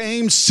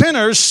became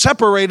sinners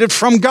separated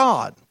from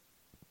God?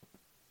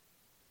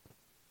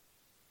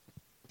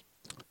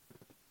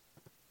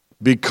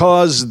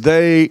 Because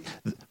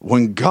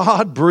when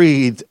God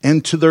breathed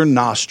into their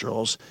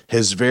nostrils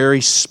his very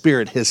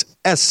spirit, his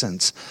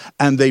essence,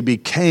 and they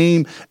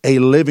became a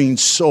living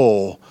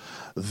soul,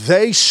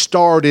 they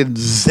started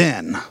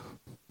then.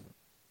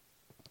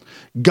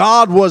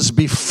 God was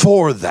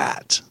before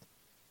that.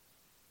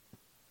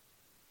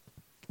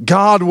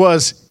 God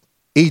was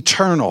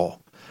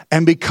eternal.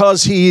 And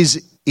because he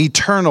is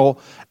eternal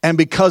and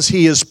because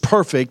he is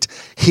perfect,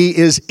 he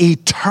is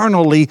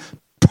eternally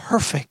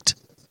perfect.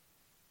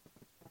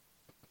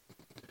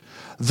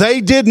 They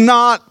did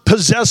not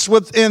possess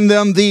within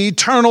them the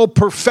eternal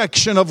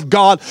perfection of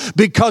God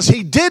because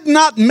he did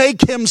not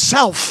make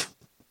himself.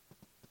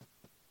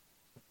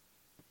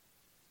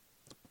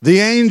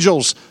 The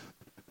angels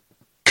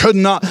could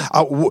not,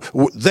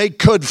 they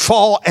could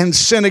fall and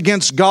sin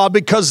against God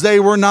because they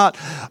were not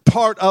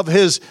part of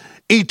his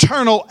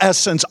eternal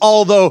essence,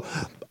 although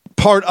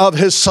part of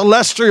his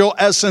celestial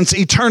essence,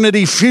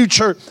 eternity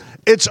future.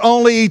 It's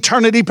only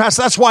eternity past.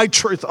 That's why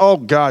truth, oh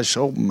gosh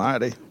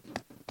almighty.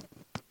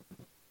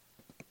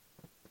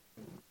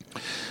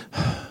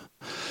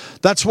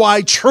 That's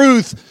why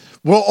truth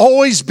will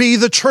always be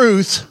the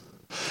truth,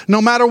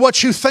 no matter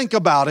what you think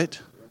about it.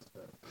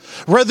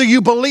 whether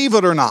you believe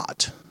it or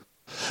not.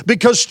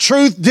 Because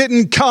truth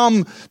didn't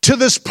come to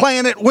this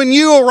planet when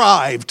you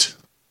arrived.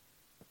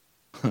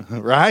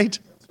 Right?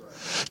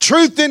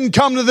 Truth didn't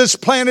come to this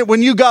planet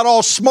when you got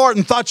all smart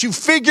and thought you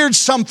figured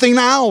something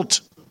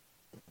out.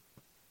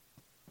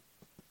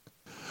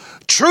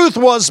 Truth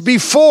was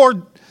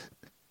before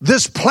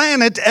this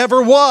planet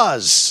ever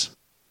was.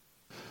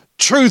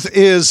 Truth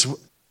is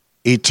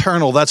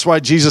eternal. That's why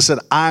Jesus said,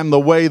 I'm the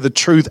way, the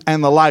truth,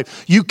 and the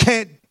life. You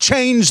can't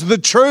change the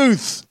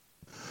truth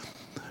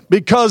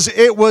because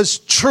it was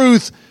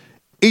truth,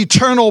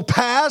 eternal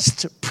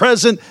past,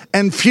 present,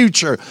 and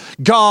future.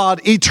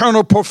 God,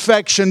 eternal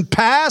perfection,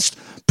 past,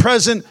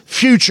 present,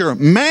 future.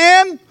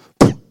 Man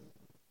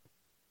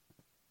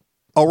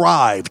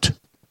arrived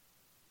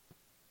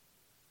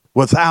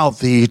without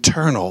the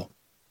eternal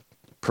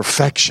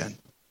perfection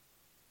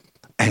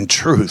and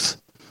truth.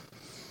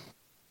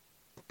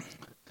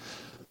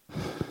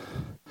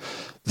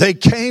 They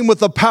came with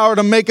the power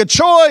to make a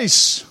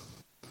choice.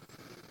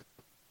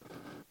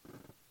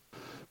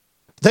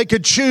 They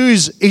could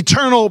choose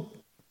eternal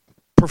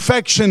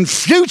perfection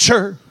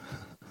future,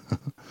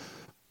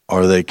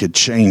 or they could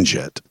change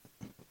it.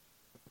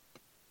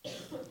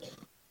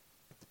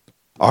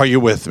 Are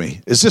you with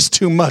me? Is this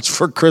too much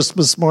for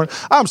Christmas morning?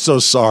 I'm so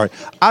sorry.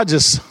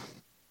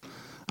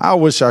 I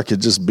wish I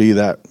could just be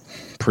that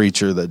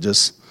preacher that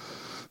just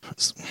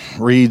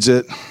reads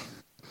it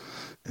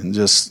and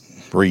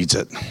just reads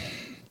it.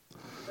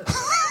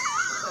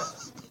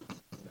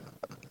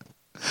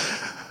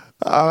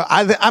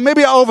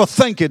 Maybe I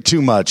overthink it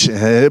too much,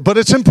 but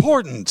it's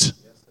important.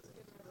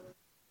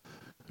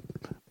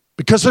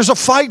 Because there's a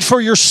fight for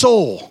your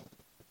soul.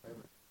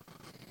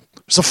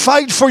 There's a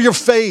fight for your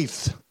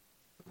faith.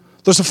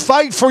 There's a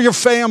fight for your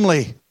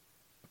family.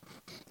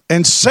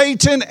 And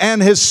Satan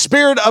and his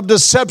spirit of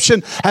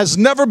deception has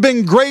never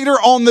been greater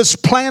on this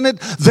planet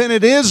than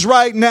it is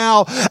right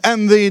now.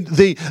 And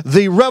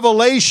the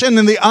revelation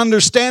and the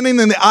understanding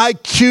and the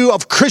IQ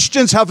of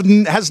Christians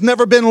has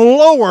never been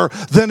lower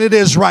than it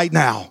is right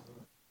now.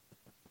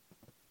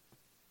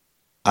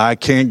 I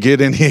can't get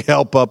any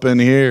help up in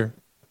here.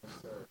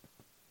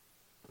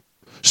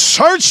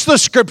 Search the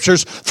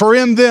scriptures, for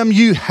in them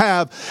you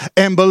have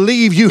and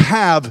believe you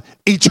have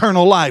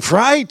eternal life,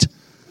 right?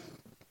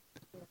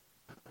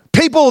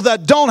 People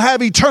that don't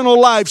have eternal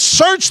life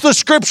search the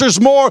scriptures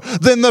more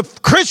than the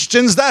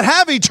Christians that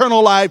have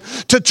eternal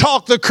life to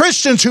talk the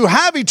Christians who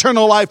have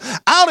eternal life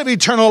out of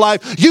eternal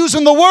life,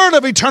 using the word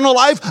of eternal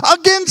life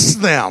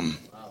against them.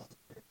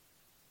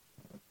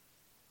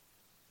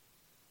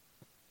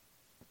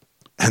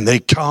 And they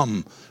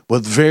come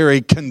with very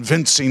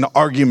convincing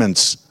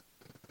arguments.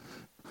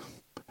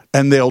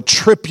 And they'll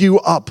trip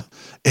you up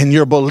in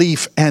your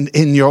belief and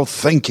in your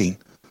thinking.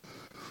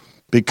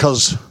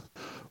 Because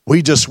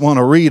we just want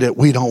to read it.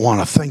 We don't want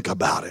to think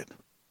about it.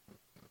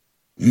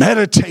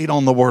 Meditate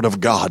on the word of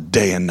God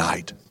day and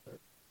night.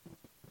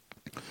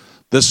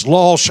 This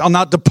law shall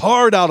not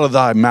depart out of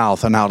thy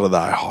mouth and out of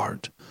thy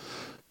heart.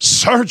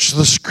 Search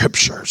the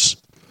scriptures.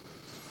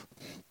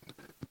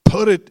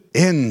 Put it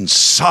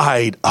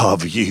inside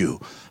of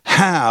you.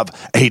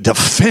 Have a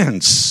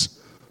defense.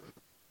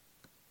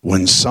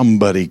 When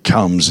somebody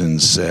comes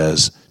and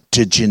says,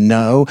 did you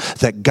know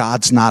that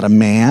God's not a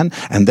man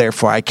and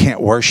therefore I can't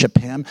worship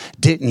him?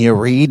 Didn't you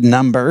read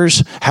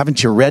Numbers?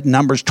 Haven't you read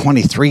Numbers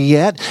 23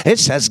 yet? It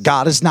says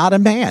God is not a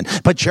man,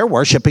 but you're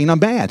worshiping a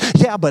man.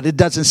 Yeah, but it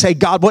doesn't say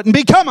God wouldn't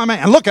become a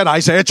man. Look at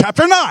Isaiah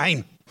chapter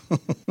 9.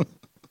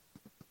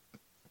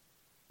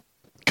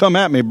 Come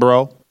at me,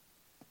 bro.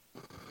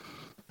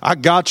 I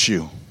got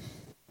you.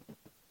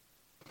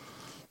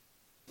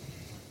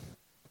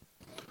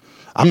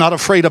 I'm not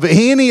afraid of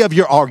any of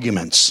your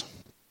arguments.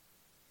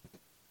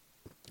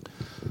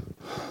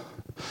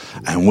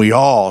 And we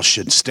all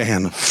should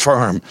stand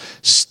firm,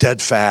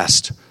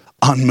 steadfast,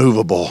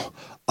 unmovable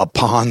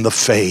upon the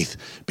faith,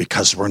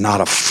 because we're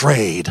not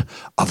afraid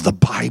of the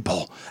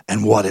Bible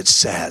and what it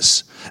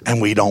says.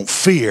 And we don't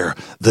fear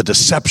the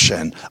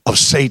deception of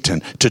Satan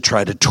to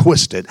try to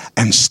twist it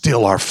and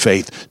steal our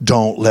faith.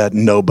 Don't let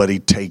nobody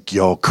take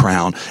your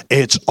crown.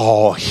 It's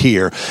all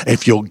here.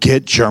 If you'll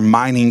get your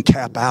mining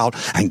cap out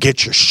and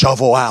get your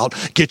shovel out,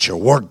 get your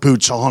work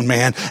boots on,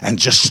 man, and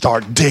just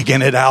start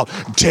digging it out,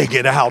 dig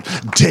it out,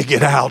 dig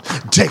it out,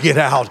 dig it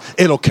out.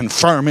 It'll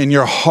confirm in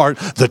your heart.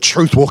 The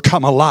truth will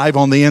come alive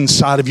on the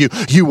inside of you.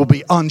 You will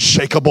be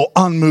unshakable,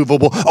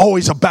 unmovable,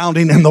 always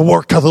abounding in the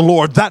work of the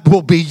Lord. That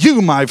will be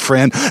you, my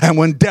friend. And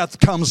when death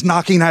comes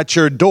knocking at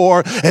your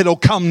door, it'll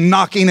come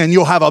knocking and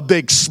you'll have a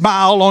big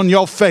smile on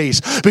your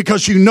face,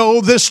 because you know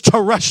this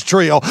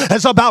terrestrial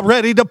is about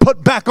ready to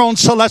put back on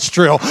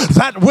celestial.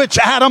 That which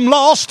Adam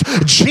lost,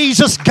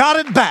 Jesus got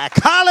it back.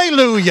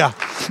 Hallelujah.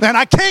 And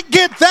I can't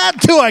get that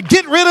till I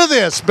get rid of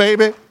this,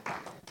 baby.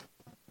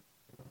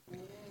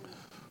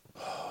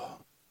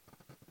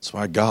 That's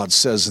why God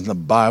says in the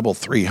Bible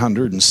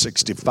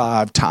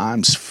 365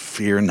 times,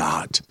 fear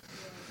not.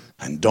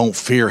 And don't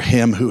fear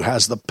him who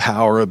has the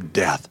power of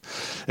death.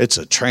 It's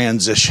a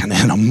transition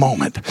in a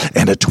moment,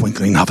 in a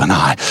twinkling of an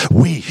eye.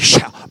 We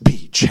shall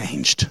be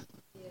changed.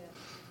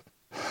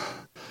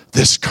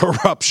 This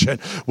corruption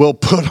will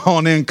put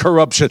on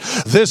incorruption.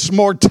 This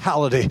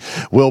mortality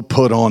will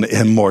put on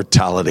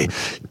immortality.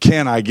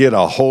 Can I get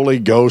a Holy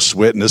Ghost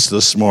witness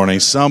this morning?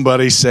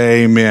 Somebody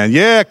say amen.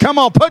 Yeah, come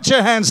on, put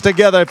your hands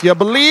together if you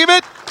believe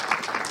it.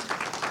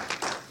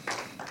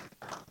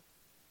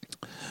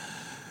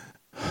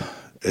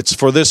 It's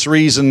for this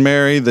reason,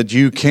 Mary, that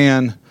you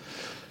can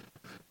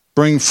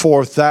bring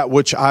forth that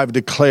which I've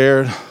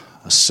declared.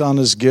 A son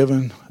is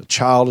given, a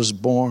child is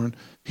born.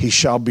 He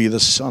shall be the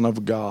Son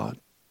of God.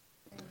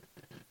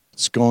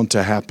 It's going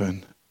to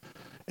happen.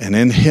 And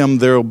in him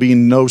there will be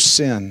no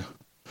sin.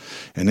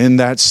 And in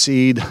that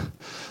seed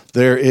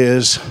there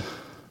is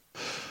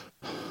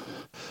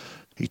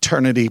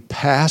eternity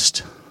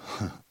past,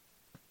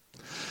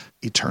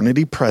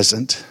 eternity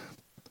present,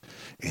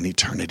 and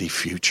eternity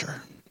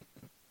future.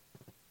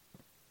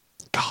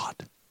 God,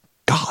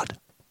 God,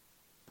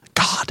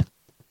 God.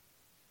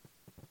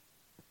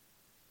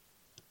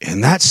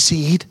 In that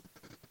seed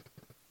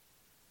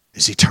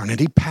is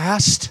eternity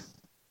past,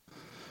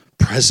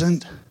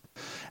 present,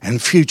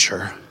 and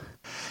future.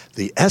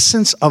 The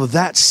essence of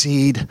that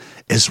seed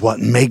is what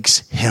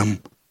makes him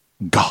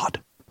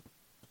God.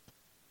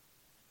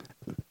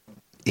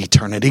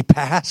 Eternity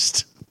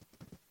past.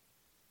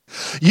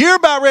 You're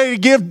about ready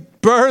to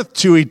give birth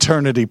to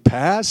eternity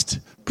past,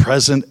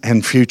 present,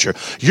 and future.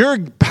 You're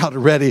about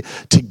ready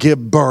to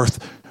give birth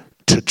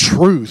to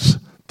truth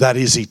that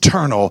is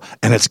eternal,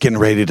 and it's getting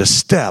ready to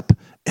step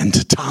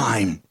into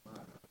time.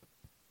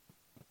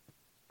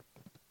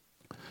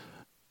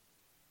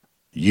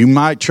 You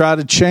might try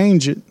to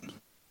change it,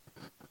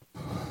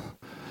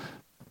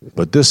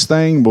 but this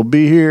thing will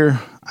be here.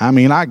 I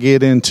mean, I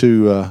get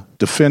into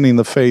defending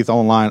the faith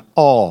online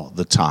all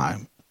the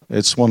time.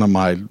 It's one of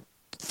my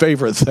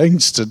favorite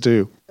things to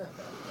do.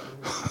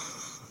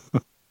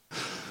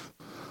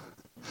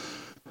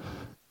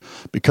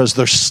 Because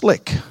they're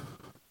slick.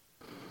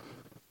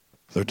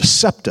 They're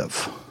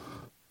deceptive.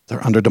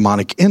 They're under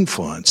demonic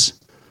influence.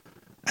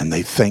 And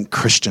they think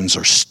Christians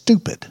are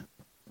stupid.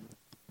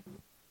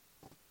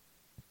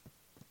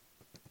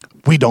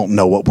 We don't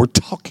know what we're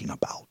talking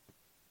about.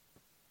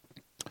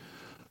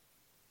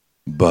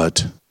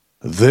 But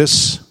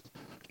this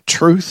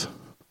truth,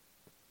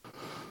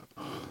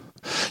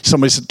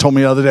 somebody told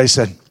me the other day,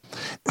 said,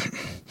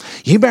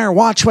 you better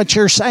watch what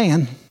you're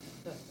saying,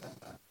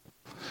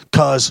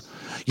 because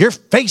your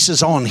face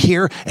is on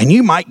here and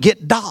you might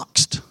get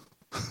doxxed.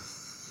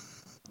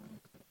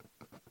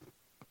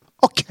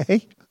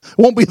 Okay,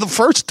 won't be the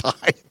first time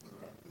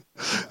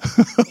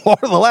or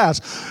the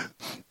last.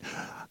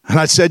 And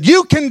I said,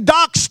 you can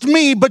dox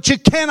me, but you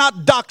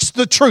cannot dox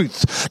the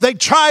truth. They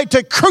tried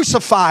to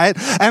crucify it,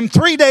 and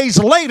 3 days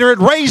later it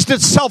raised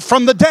itself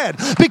from the dead,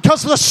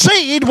 because the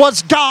seed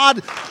was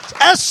God's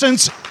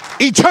essence,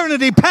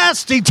 eternity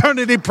past,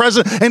 eternity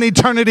present, and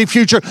eternity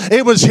future.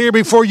 It was here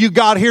before you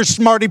got here,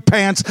 smarty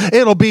pants.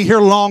 It'll be here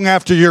long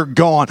after you're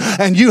gone.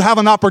 And you have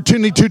an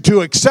opportunity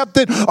to accept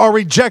it or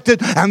reject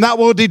it, and that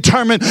will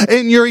determine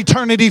in your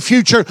eternity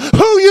future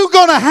who you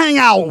going to hang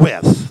out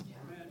with.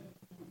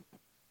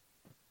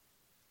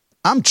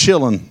 I'm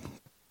chilling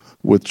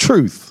with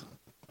truth.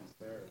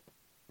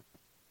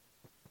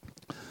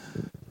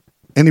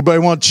 Anybody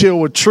want to chill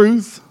with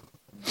truth?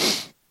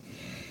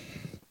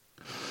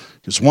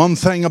 Because one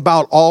thing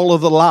about all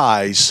of the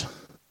lies,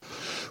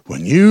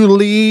 when you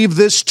leave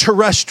this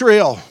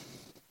terrestrial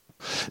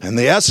and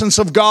the essence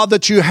of God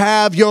that you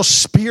have, your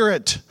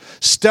spirit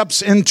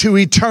steps into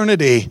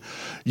eternity,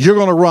 you're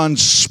going to run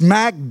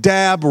smack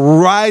dab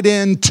right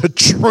into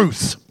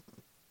truth.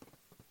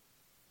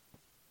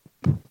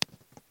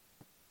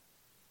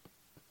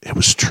 It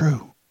was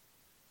true.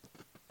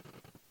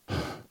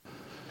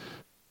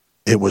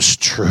 It was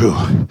true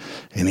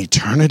in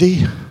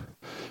eternity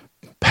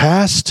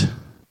past.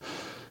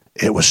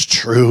 It was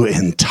true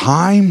in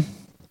time.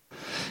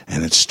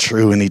 And it's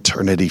true in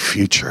eternity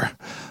future.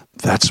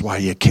 That's why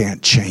you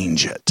can't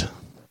change it.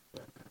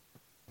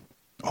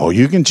 Oh,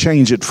 you can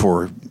change it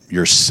for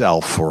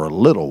yourself for a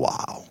little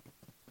while.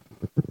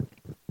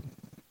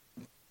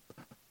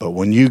 But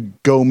when you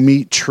go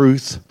meet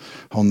truth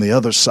on the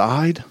other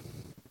side,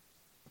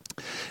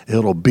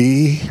 it'll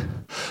be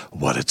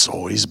what it's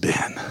always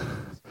been.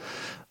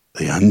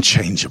 The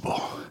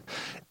unchangeable,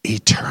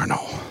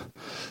 eternal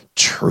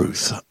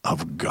truth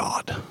of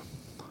God.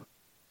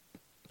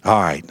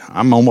 All right,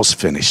 I'm almost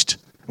finished.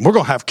 We're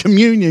going to have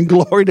communion.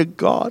 Glory to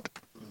God.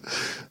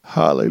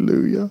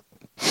 Hallelujah.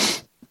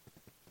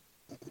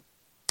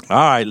 All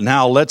right,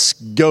 now let's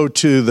go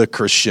to the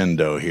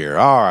crescendo here.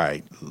 All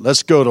right,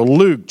 let's go to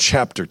Luke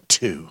chapter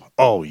 2.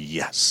 Oh,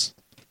 yes.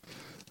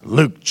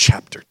 Luke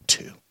chapter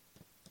 2.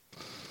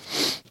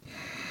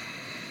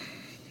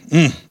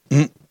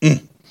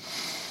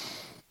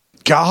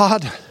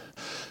 God,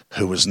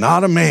 who was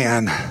not a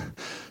man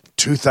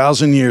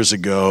 2,000 years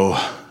ago,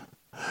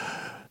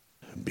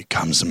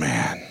 becomes a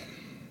man.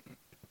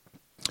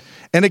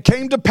 And it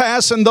came to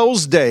pass in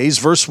those days,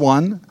 verse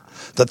 1,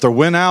 that there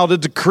went out a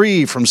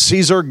decree from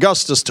Caesar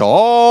Augustus to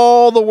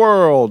all the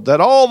world,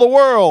 that all the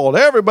world,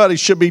 everybody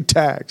should be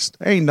taxed.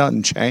 Ain't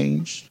nothing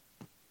changed.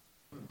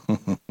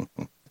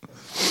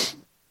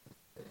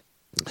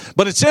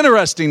 But it's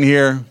interesting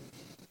here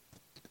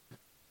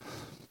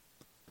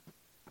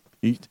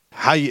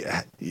how you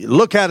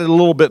look at it a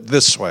little bit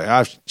this way.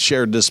 I've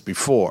shared this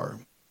before.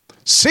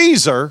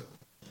 Caesar,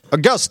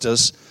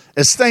 Augustus,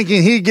 is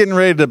thinking he's getting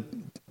ready to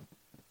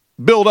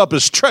build up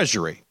his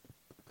treasury.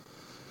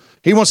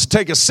 He wants to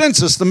take a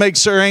census to make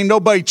sure ain't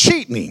nobody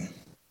cheating him.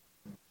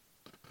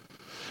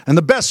 And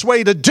the best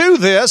way to do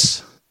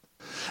this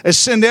is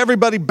send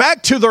everybody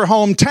back to their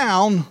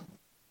hometown,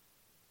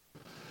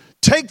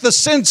 take the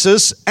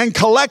census, and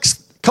collect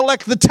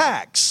the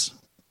tax.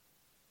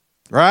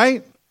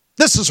 Right?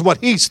 This is what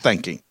he's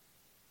thinking.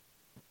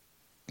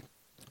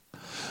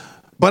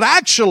 But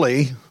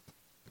actually,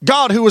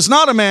 God, who is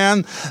not a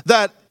man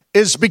that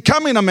is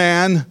becoming a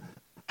man,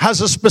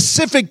 has a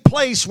specific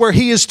place where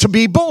he is to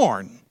be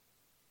born.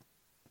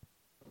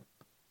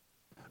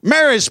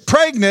 Mary is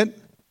pregnant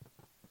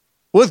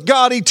with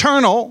God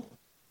eternal,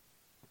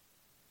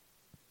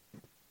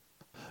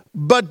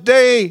 but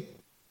they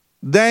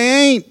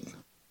ain't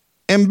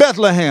in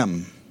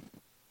Bethlehem.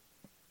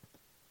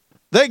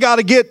 They got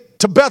to get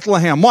to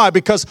Bethlehem. Why?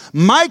 Because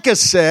Micah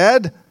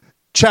said,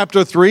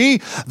 chapter 3,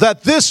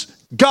 that this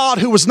God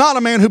who was not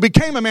a man, who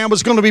became a man,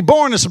 was going to be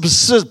born in a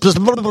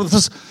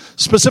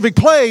specific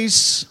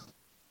place,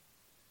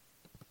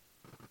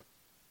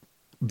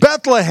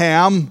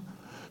 Bethlehem.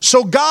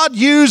 So God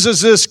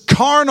uses this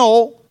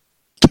carnal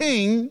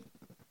king,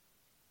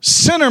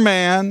 sinner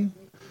man,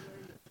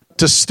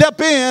 to step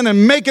in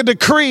and make a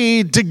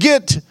decree to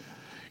get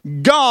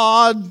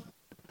God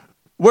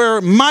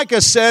where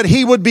Micah said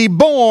he would be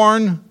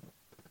born.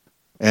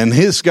 And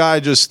this guy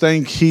just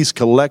thinks he's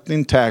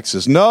collecting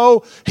taxes.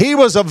 No, he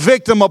was a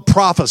victim of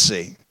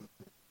prophecy.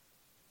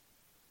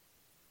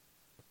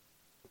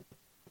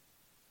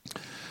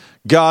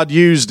 God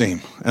used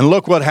him. And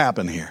look what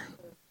happened here.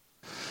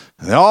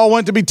 They all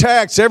went to be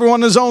taxed,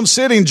 everyone in his own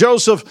city. And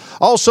Joseph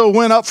also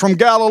went up from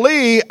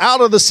Galilee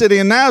out of the city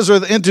of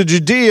Nazareth into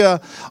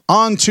Judea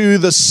onto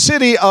the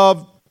city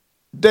of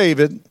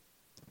David,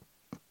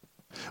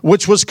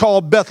 which was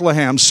called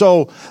Bethlehem.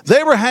 So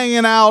they were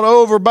hanging out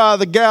over by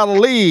the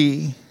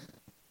Galilee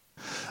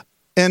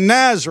in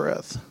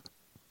Nazareth.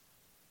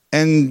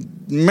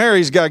 And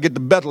Mary's got to get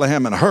to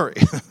Bethlehem in a hurry.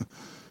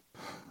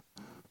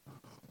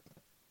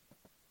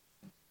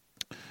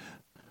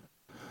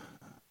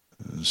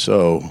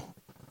 So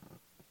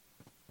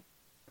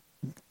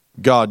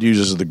God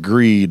uses the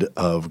greed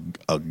of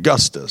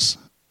Augustus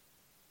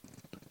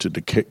to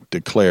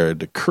declare a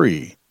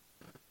decree.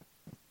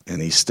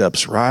 And he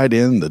steps right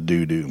in the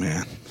doo-doo,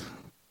 man.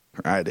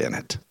 Right in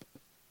it.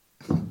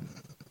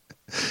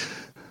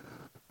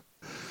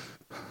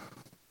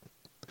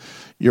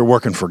 You're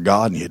working for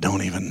God and you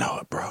don't even know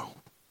it, bro.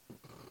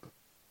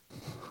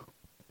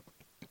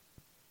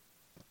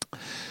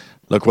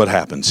 Look what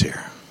happens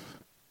here.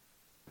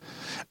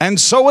 And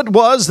so it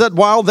was that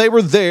while they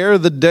were there,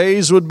 the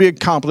days would be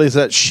accomplished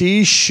that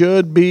she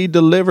should be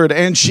delivered.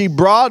 And she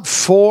brought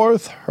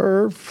forth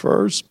her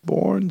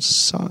firstborn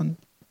son,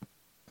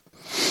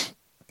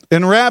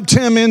 and wrapped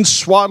him in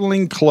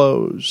swaddling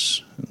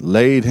clothes, and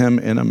laid him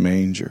in a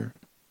manger,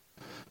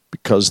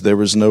 because there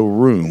was no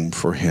room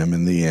for him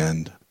in the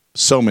inn.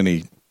 So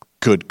many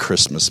good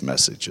Christmas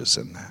messages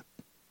in that.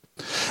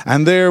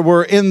 And there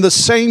were in the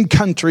same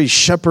country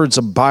shepherds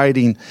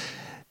abiding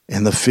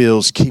in the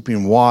fields,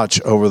 keeping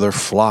watch over their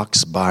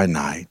flocks by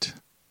night.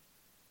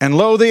 And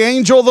lo, the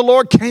angel of the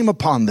Lord came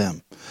upon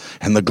them,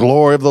 and the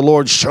glory of the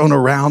Lord shone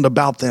around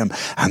about them,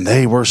 and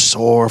they were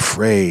sore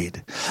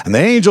afraid. And the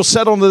angel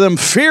said unto them,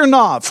 Fear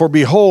not, for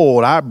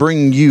behold, I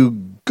bring you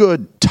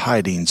good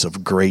tidings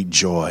of great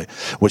joy,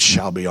 which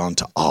shall be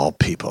unto all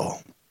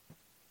people.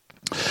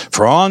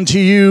 For unto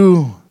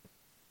you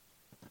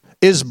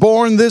is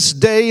born this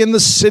day in the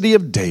city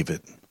of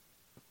David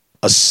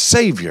a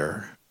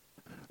Savior,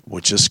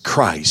 which is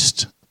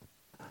Christ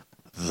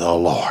the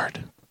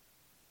Lord.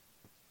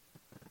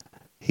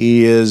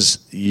 He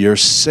is your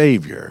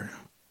Savior.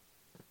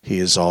 He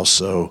is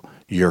also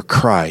your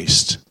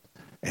Christ.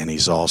 And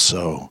he's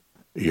also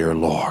your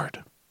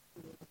Lord.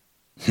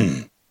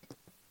 A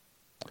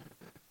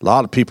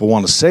lot of people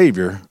want a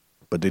Savior,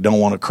 but they don't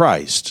want a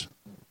Christ.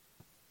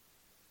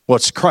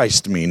 What's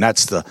Christ mean?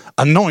 That's the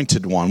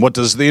anointed one. What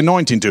does the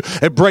anointing do?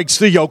 It breaks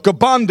the yoke of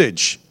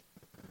bondage.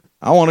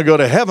 I want to go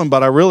to heaven,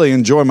 but I really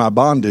enjoy my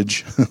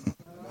bondage.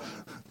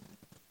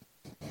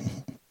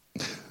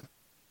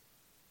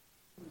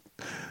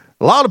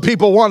 A lot of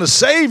people want a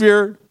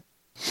Savior,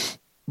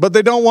 but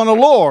they don't want a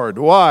Lord.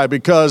 Why?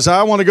 Because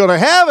I want to go to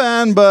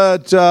heaven,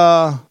 but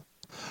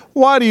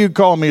why do you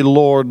call me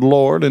Lord,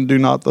 Lord, and do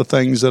not the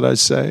things that I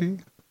say?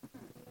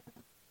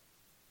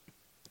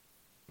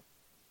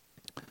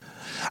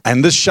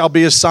 And this shall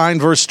be a sign,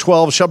 verse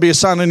 12, shall be a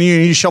sign unto you,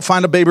 and you shall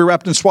find a baby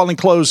wrapped in swaddling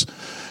clothes,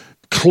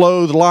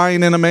 clothed,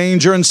 lying in a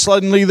manger. And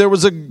suddenly there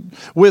was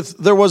with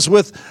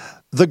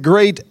the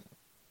great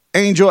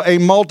angel a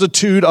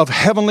multitude of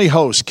heavenly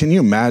hosts. Can you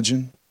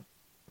imagine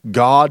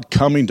God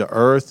coming to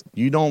earth?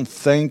 You don't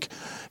think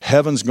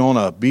heaven's going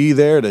to be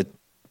there to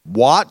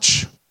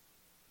watch?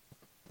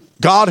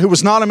 God, who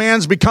was not a man,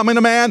 is becoming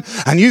a man,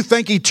 and you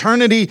think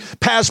eternity,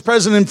 past,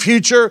 present, and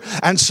future,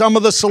 and some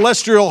of the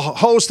celestial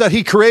hosts that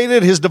he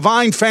created, his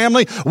divine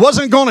family,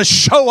 wasn't going to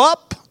show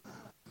up?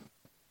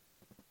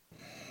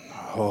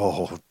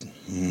 Oh,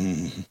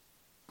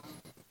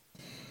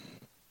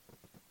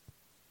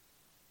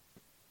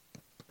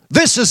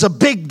 This is a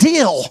big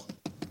deal.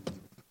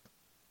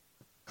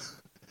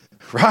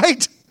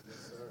 Right?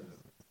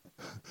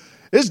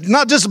 It's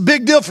not just a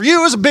big deal for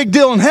you, it's a big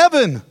deal in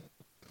heaven.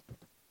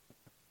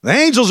 The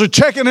angels are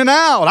checking it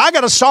out. I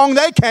got a song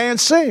they can't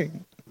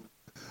sing.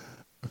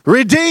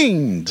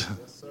 Redeemed.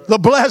 The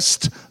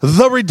blessed,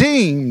 the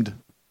redeemed.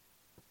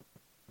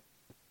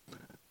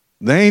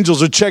 The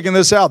angels are checking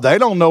this out. They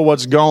don't know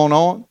what's going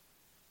on.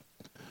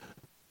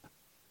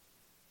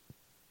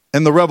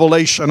 And the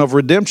revelation of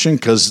redemption,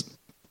 because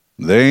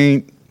they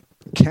ain't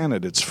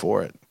candidates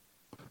for it.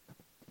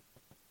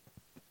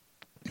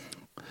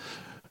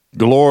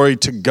 Glory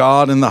to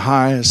God in the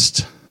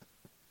highest,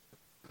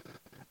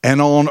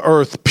 and on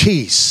earth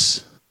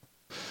peace,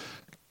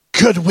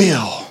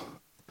 goodwill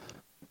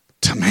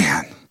to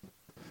man.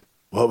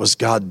 What was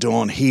God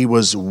doing? He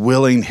was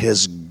willing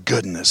his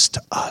goodness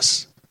to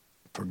us.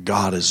 For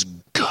God is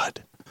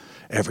good.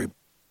 Every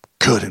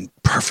good and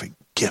perfect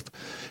gift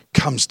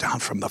comes down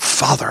from the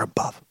Father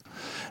above,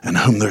 in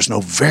whom there's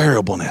no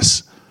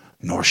variableness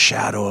nor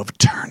shadow of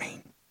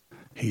turning.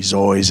 He's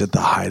always at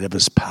the height of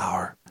his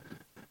power,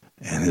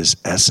 and his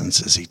essence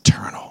is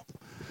eternal.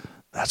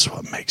 That's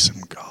what makes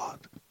him God.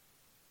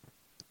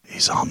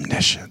 He's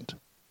omniscient.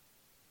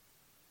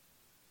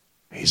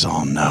 He's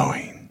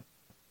all-knowing.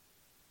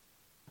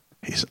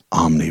 He's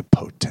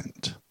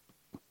omnipotent.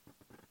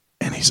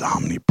 And he's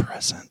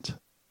omnipresent.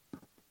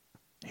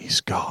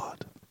 He's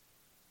God.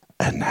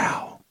 And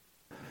now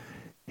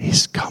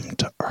he's come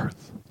to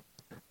earth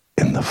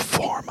in the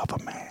form of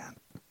a man.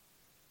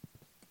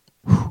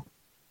 Whew.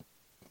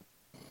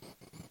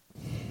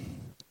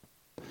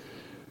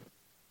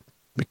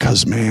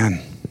 Because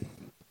man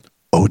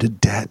owed a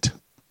debt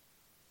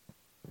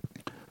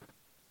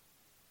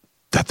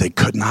that they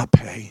could not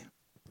pay.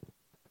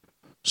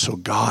 So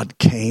God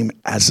came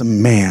as a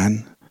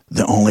man.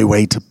 The only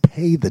way to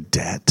pay the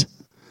debt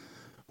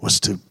was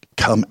to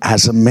come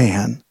as a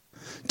man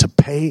to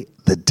pay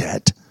the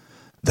debt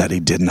that he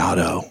did not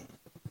owe.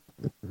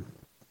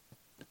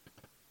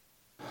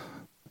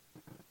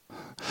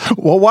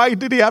 Well, why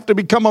did he have to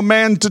become a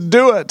man to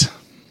do it?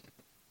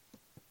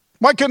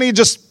 Why couldn't he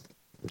just,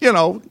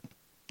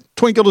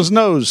 twinkled his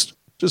nose,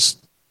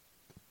 just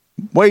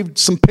waved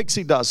some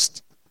pixie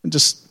dust, and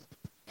just...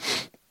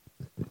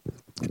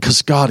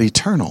 Because God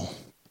eternal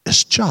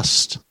is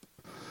just.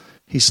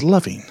 He's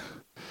loving.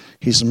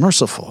 He's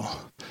merciful.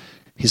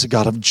 He's a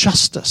God of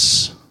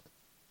justice.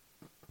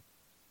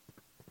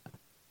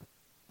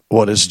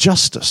 What is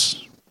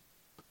justice?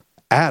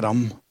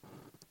 Adam,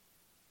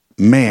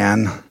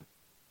 man,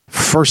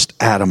 first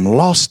Adam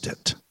lost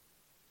it.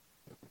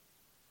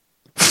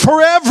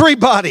 For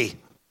everybody.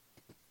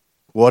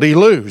 What'd he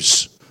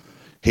lose?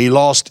 He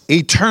lost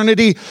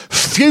eternity,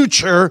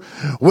 future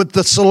with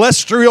the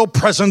celestial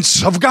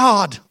presence of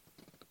God.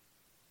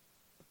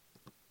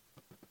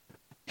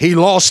 He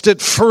lost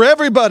it for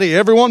everybody.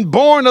 Everyone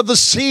born of the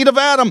seed of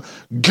Adam,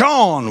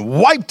 gone,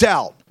 wiped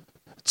out.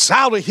 It's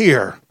out of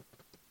here.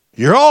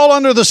 You're all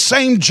under the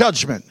same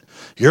judgment.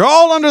 You're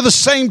all under the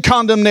same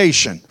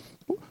condemnation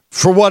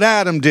for what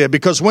Adam did.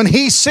 Because when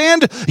he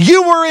sinned,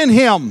 you were in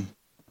him.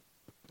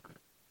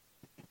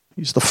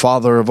 He's the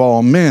father of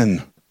all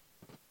men.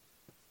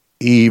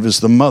 Eve is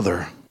the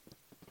mother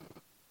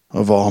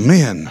of all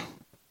men.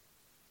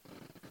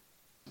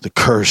 The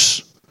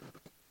curse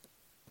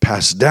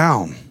passed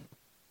down.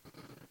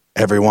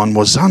 Everyone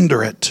was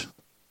under it.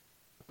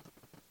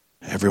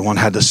 Everyone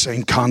had the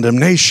same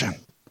condemnation.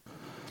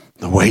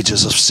 The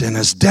wages of sin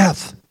is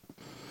death.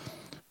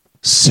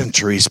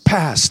 Centuries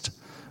passed.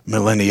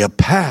 Millennia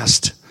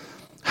passed.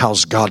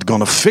 How's God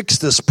going to fix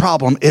this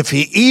problem if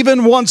he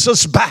even wants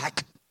us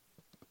back?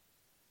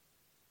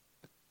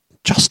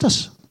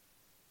 Justice.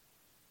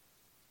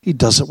 He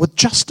does it with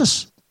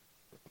justice.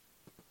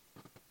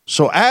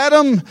 So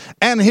Adam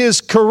and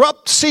his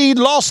corrupt seed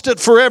lost it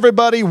for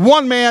everybody.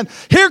 One man.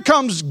 Here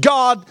comes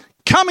God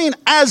coming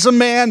as a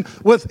man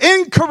with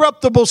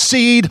incorruptible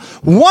seed.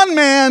 One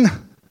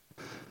man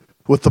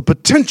with the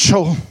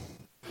potential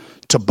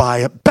to buy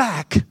it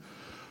back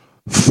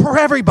for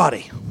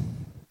everybody.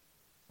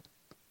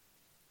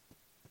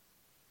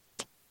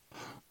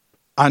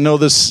 I know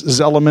this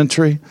is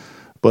elementary,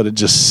 but it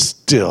just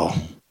still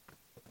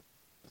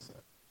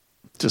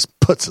just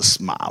puts a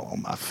smile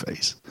on my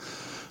face.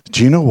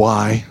 Do you know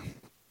why?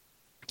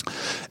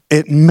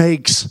 It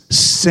makes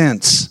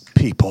sense,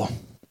 people.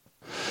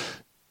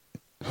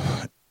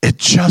 It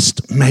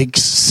just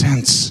makes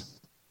sense.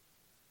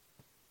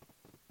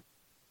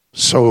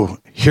 So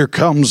here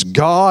comes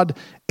God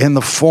in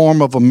the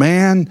form of a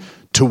man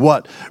to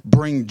what?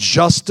 Bring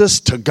justice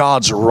to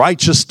God's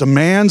righteous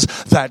demands,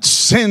 that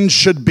sin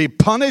should be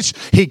punished.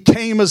 He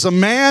came as a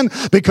man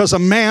because a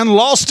man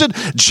lost it.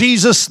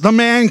 Jesus, the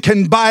man,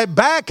 can buy it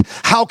back.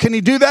 How can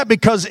he do that?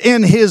 Because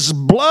in his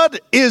blood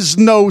is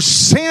no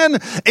sin,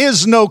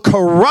 is no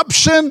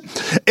corruption,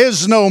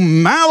 is no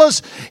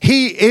malice.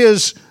 He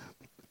is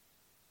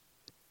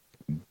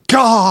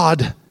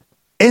God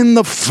in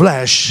the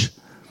flesh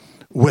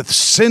with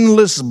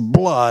sinless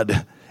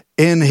blood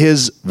in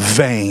his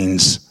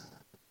veins.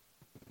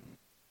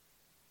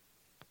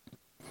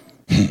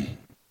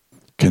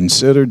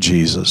 Consider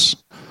Jesus,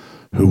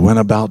 who went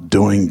about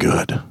doing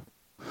good,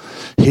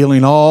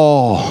 healing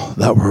all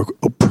that were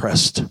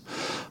oppressed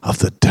of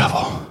the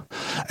devil,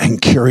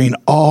 and curing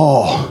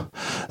all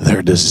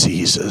their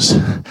diseases,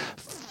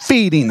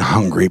 feeding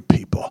hungry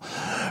people,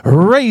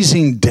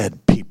 raising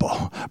dead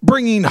people,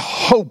 bringing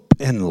hope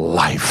in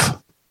life.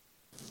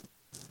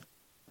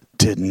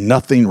 Did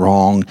nothing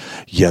wrong,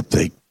 yet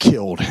they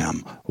killed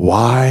him.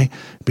 Why?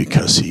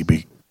 Because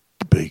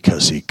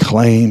he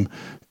claimed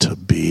to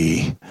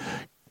be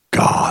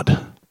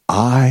God.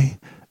 I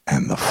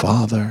and the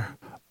Father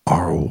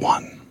are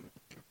one.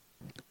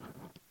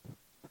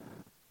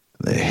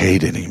 They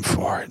hated him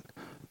for it,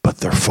 but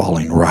they're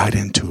falling right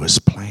into his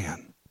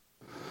plan.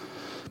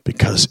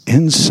 Because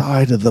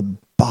inside of the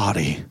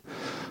body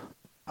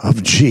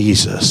of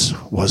Jesus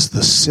was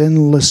the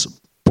sinless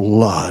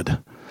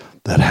blood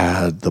that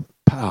had the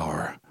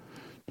power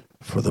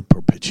for the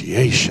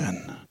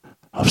propitiation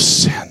of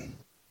sin.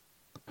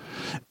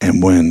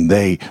 And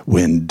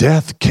when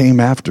death came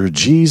after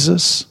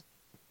Jesus,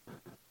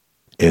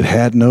 it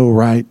had no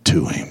right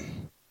to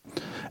him.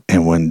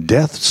 And when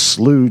death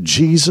slew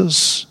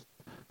Jesus,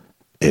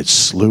 it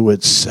slew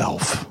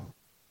itself.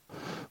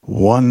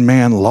 One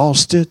man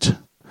lost it.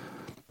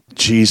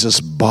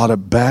 Jesus bought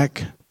it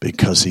back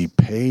because he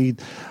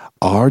paid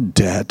our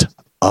debt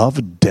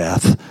of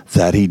death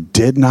that he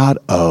did not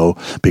owe,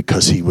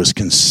 because he was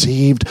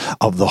conceived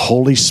of the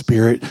Holy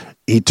Spirit,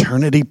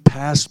 eternity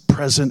past,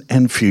 present,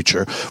 and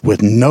future,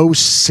 with no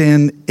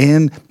sin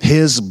in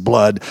his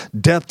blood.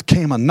 Death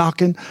came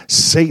a-knocking,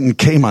 Satan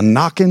came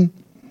a-knocking,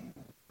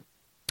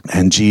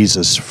 and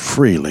Jesus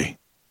freely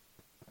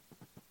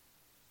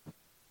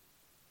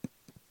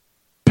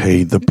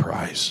paid the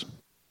price.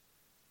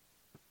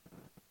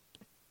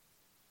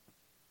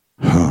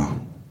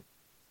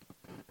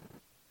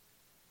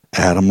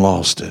 Adam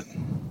lost it.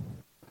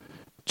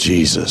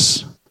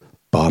 Jesus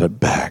bought it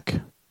back.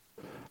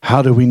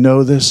 How do we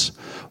know this?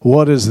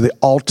 What is the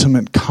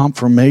ultimate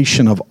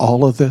confirmation of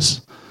all of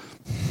this?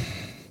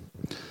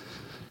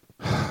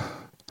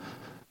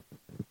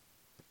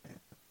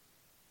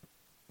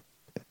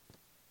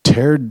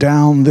 Tear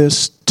down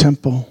this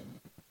temple,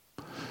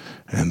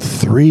 and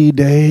 3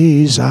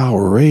 days I'll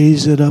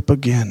raise it up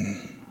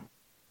again.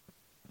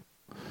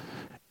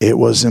 It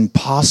was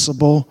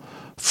impossible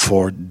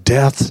for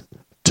death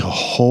to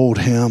hold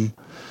him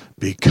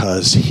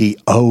because he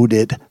owed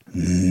it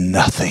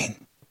nothing.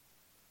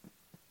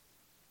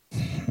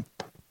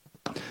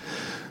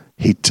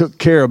 He took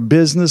care of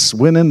business,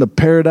 went into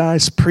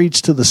paradise,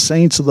 preached to the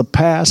saints of the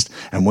past,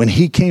 and when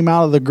he came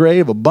out of the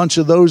grave, a bunch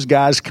of those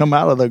guys come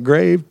out of the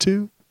grave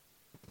too.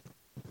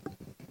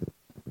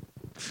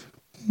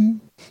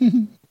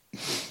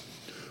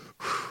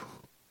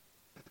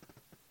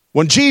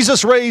 When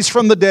Jesus raised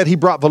from the dead, he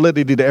brought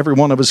validity to every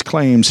one of his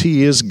claims.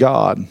 He is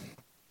God.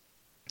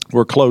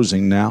 We're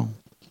closing now.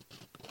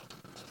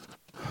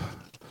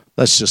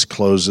 Let's just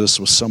close this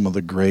with some of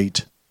the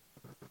great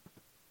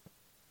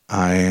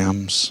I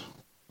ams.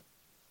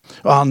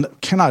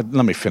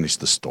 Let me finish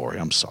the story.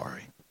 I'm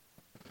sorry.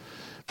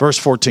 Verse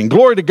 14,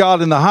 glory to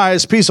God in the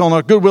highest, peace on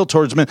earth, goodwill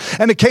towards men.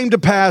 And it came to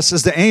pass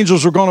as the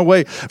angels were gone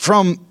away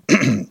from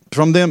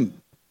them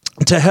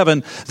to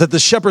heaven, that the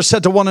shepherds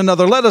said to one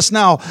another, let us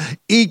now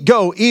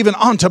go even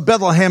unto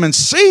Bethlehem and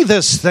see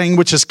this thing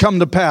which has come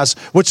to pass,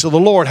 which the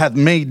Lord hath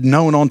made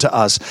known unto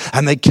us.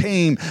 And they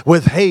came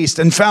with haste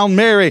and found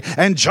Mary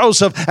and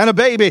Joseph and a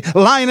baby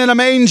lying in a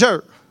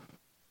manger.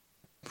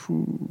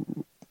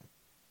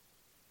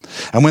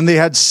 And when they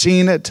had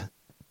seen it,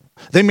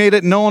 they made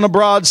it known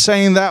abroad,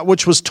 saying that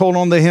which was told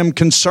unto him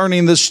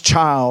concerning this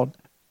child.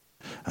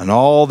 And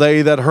all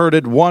they that heard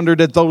it wondered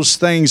at those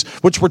things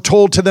which were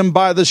told to them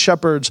by the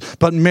shepherds.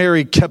 But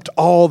Mary kept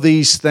all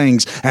these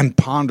things and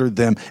pondered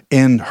them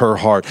in her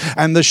heart.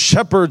 And the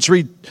shepherds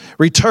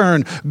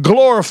returned,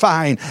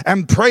 glorifying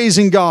and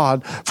praising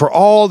God for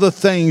all the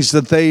things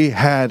that they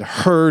had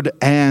heard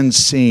and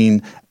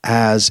seen,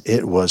 as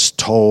it was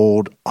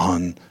told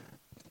unto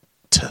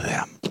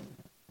them.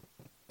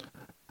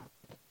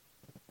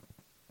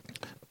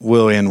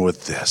 We'll end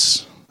with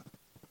this.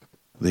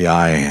 The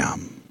I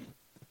am.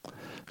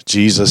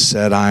 Jesus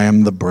said, I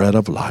am the bread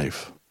of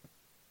life.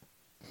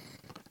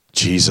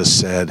 Jesus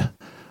said,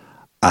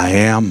 I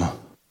am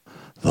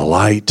the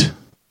light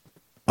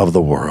of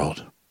the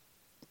world.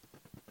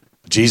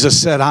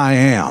 Jesus said, I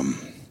am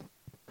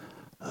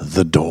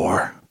the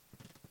door.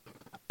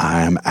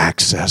 I am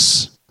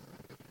access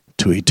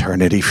to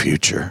eternity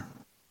future.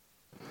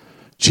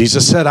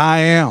 Jesus said, I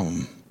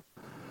am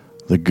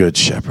the good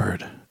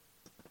shepherd,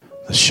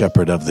 the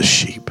shepherd of the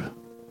sheep.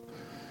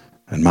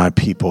 And my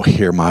people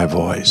hear my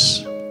voice,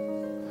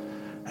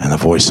 and the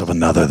voice of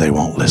another they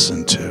won't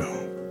listen to.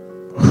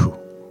 Whew.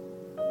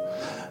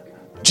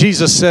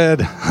 Jesus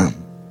said,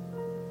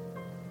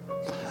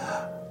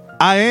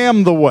 I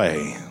am the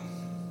way.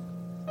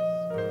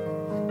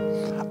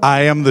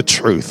 I am the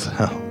truth.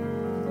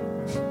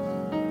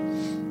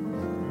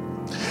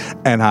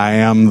 And I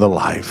am the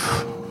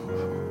life.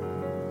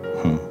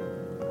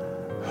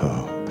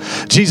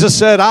 Jesus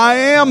said, I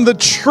am the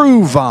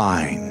true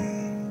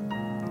vine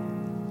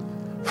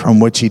from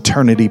which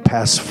eternity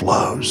past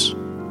flows.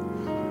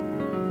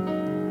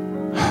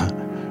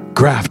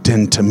 Graft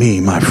into me,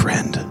 my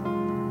friend,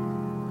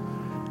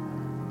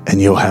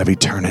 and you'll have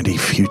eternity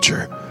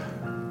future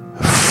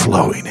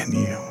flowing in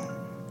you.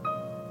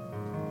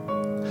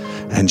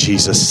 And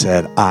Jesus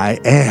said, I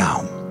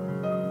am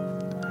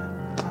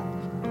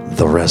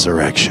the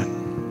resurrection.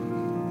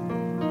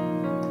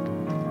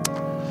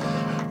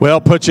 Well,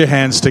 put your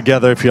hands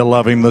together if you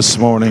love him this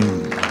morning.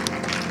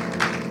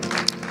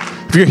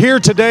 If you're here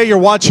today, you're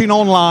watching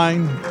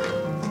online,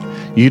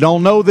 you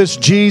don't know this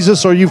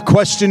Jesus, or you've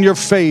questioned your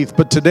faith,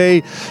 but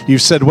today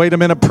you've said, wait a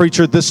minute,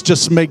 preacher, this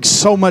just makes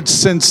so much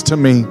sense to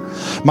me.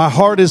 My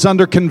heart is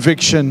under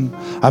conviction.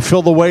 I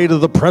feel the weight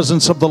of the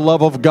presence of the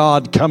love of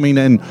God coming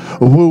and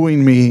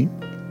wooing me.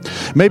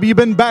 Maybe you've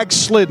been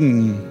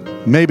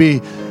backslidden.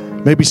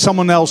 Maybe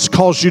someone else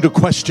calls you to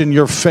question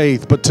your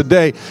faith, but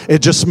today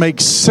it just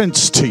makes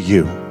sense to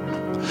you.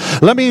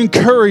 Let me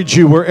encourage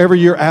you wherever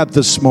you're at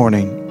this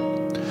morning.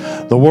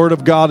 The Word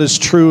of God is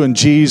true, and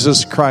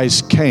Jesus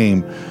Christ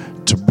came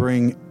to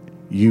bring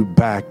you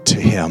back to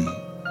Him.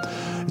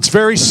 It's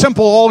very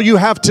simple. All you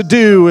have to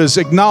do is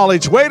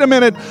acknowledge, wait a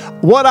minute,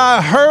 what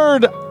I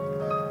heard,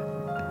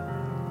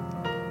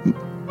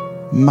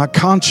 my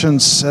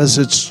conscience says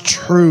it's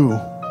true.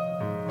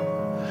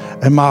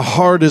 And my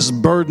heart is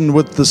burdened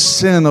with the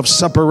sin of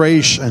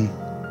separation.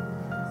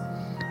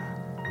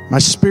 My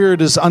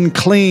spirit is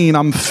unclean.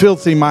 I'm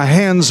filthy. My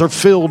hands are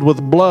filled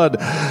with blood.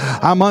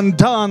 I'm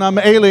undone. I'm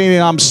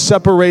alien. I'm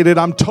separated.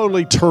 I'm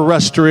totally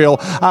terrestrial.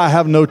 I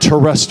have no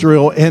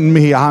terrestrial in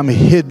me. I'm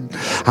hidden.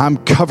 I'm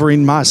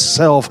covering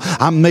myself.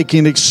 I'm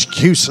making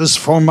excuses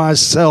for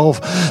myself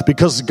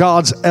because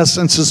God's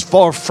essence is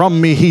far from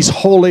me. He's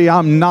holy.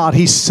 I'm not.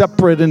 He's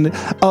separate and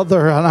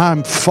other, and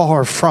I'm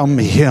far from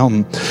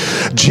Him.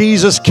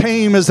 Jesus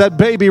came as that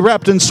baby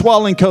wrapped in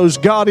swaddling clothes,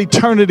 God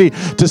eternity,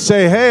 to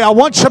say, hey, I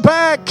want you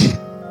back.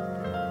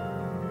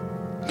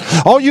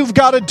 All you've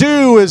got to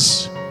do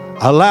is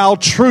allow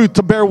truth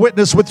to bear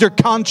witness with your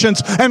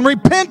conscience and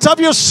repent of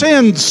your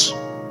sins.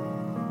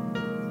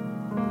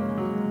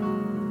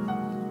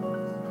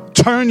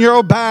 Turn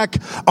your back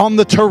on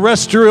the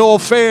terrestrial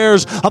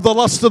affairs of the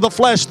lust of the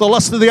flesh, the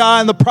lust of the eye,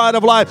 and the pride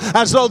of life,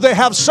 as though they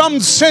have some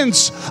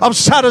sense of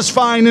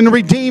satisfying and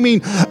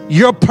redeeming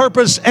your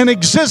purpose and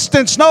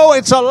existence. No,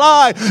 it's a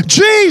lie.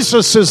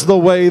 Jesus is the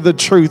way, the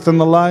truth, and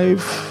the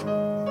life.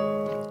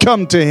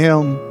 Come to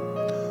Him,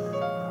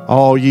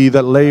 all ye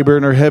that labor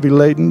and are heavy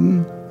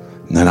laden,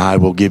 and then I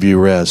will give you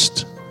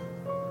rest.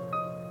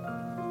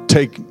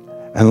 Take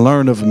and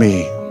learn of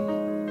me.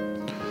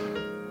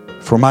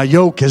 For my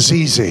yoke is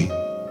easy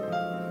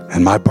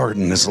and my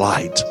burden is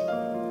light.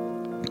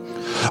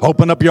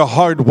 Open up your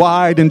heart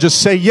wide and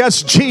just say,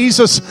 yes,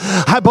 Jesus,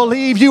 I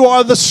believe you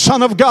are the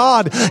Son of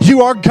God.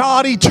 You are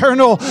God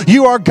eternal.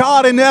 You are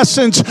God in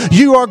essence.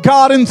 You are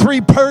God in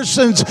three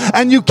persons,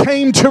 and you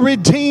came to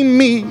redeem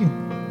me.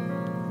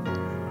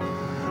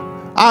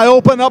 I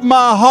open up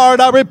my heart.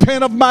 I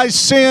repent of my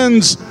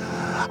sins.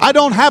 I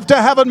don't have to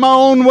have it my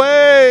own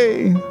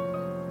way.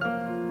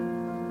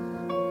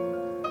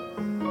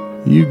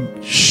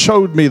 You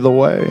showed me the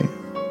way.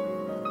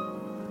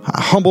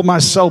 I humble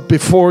myself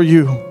before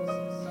you.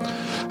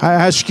 I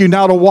ask you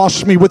now to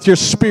wash me with your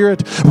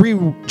Spirit.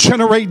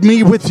 Regenerate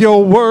me with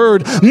your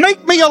word.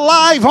 Make me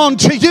alive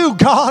unto you,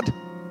 God.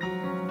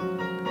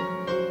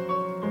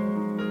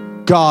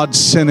 God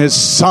sent His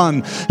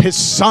Son. His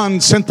Son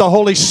sent the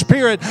Holy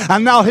Spirit.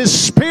 And now His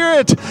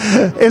Spirit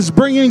is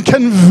bringing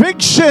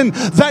conviction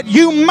that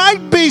you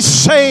might be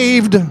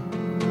saved.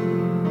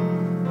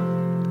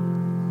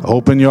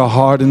 Open your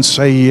heart and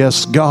say,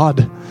 yes,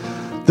 God,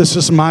 this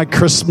is my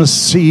Christmas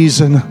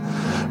season.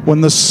 When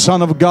the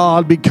Son of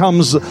God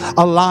becomes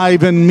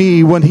alive in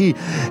me, when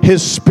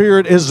His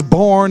Spirit is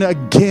born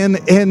again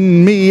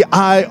in me,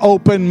 I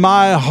open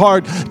my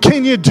heart.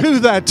 Can you do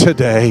that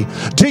today?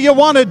 Do you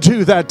want to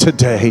do that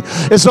today?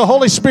 Is the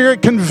Holy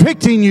Spirit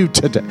convicting you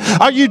today?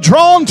 Are you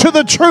drawn to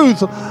the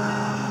truth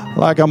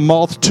like a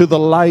moth to the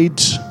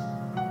light?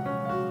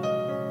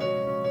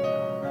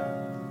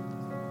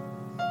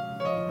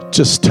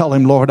 Just tell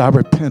Him, Lord, I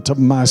repent of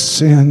my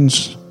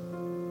sins.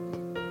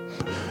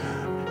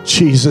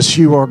 Jesus,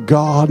 you are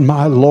God,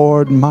 my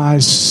Lord, my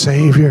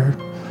Savior,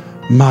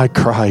 my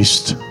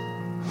Christ.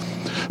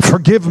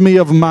 Forgive me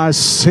of my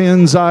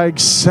sins. I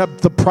accept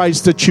the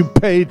price that you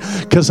paid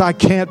because I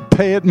can't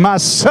pay it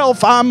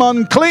myself. I'm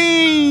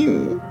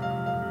unclean.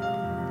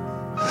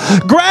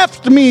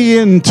 Graft me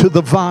into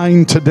the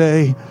vine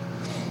today.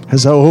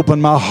 As I open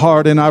my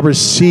heart and I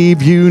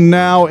receive you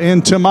now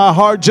into my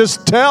heart,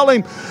 just tell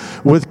him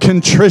with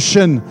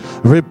contrition,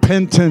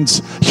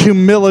 repentance,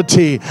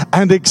 humility,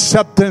 and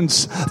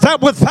acceptance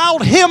that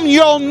without him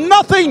you're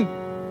nothing.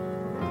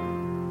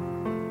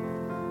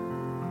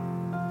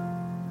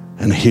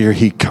 And here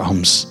he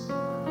comes.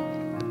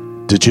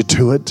 Did you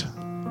do it?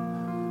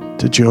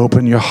 Did you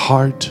open your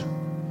heart?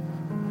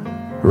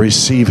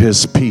 Receive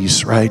his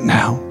peace right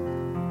now.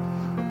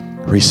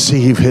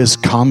 Receive his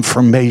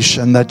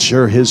confirmation that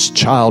you're his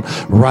child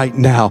right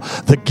now.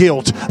 The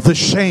guilt, the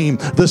shame,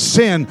 the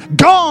sin,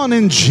 gone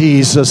in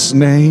Jesus'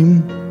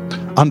 name.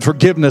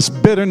 Unforgiveness,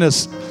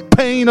 bitterness,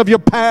 pain of your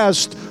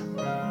past,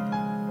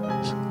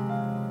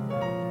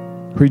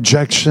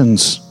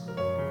 rejections,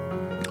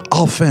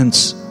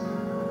 offense,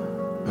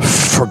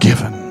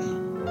 forgiven.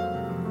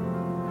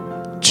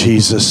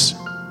 Jesus,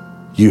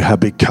 you have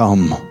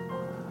become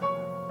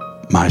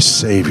my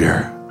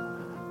Savior,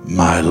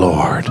 my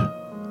Lord,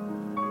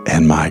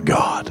 and my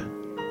God.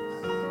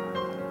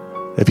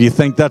 If you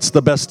think that's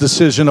the best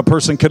decision a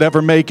person could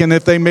ever make, and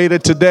if they made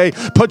it today,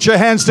 put your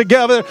hands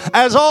together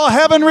as all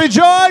heaven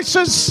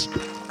rejoices.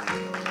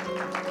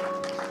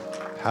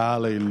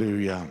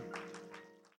 Hallelujah.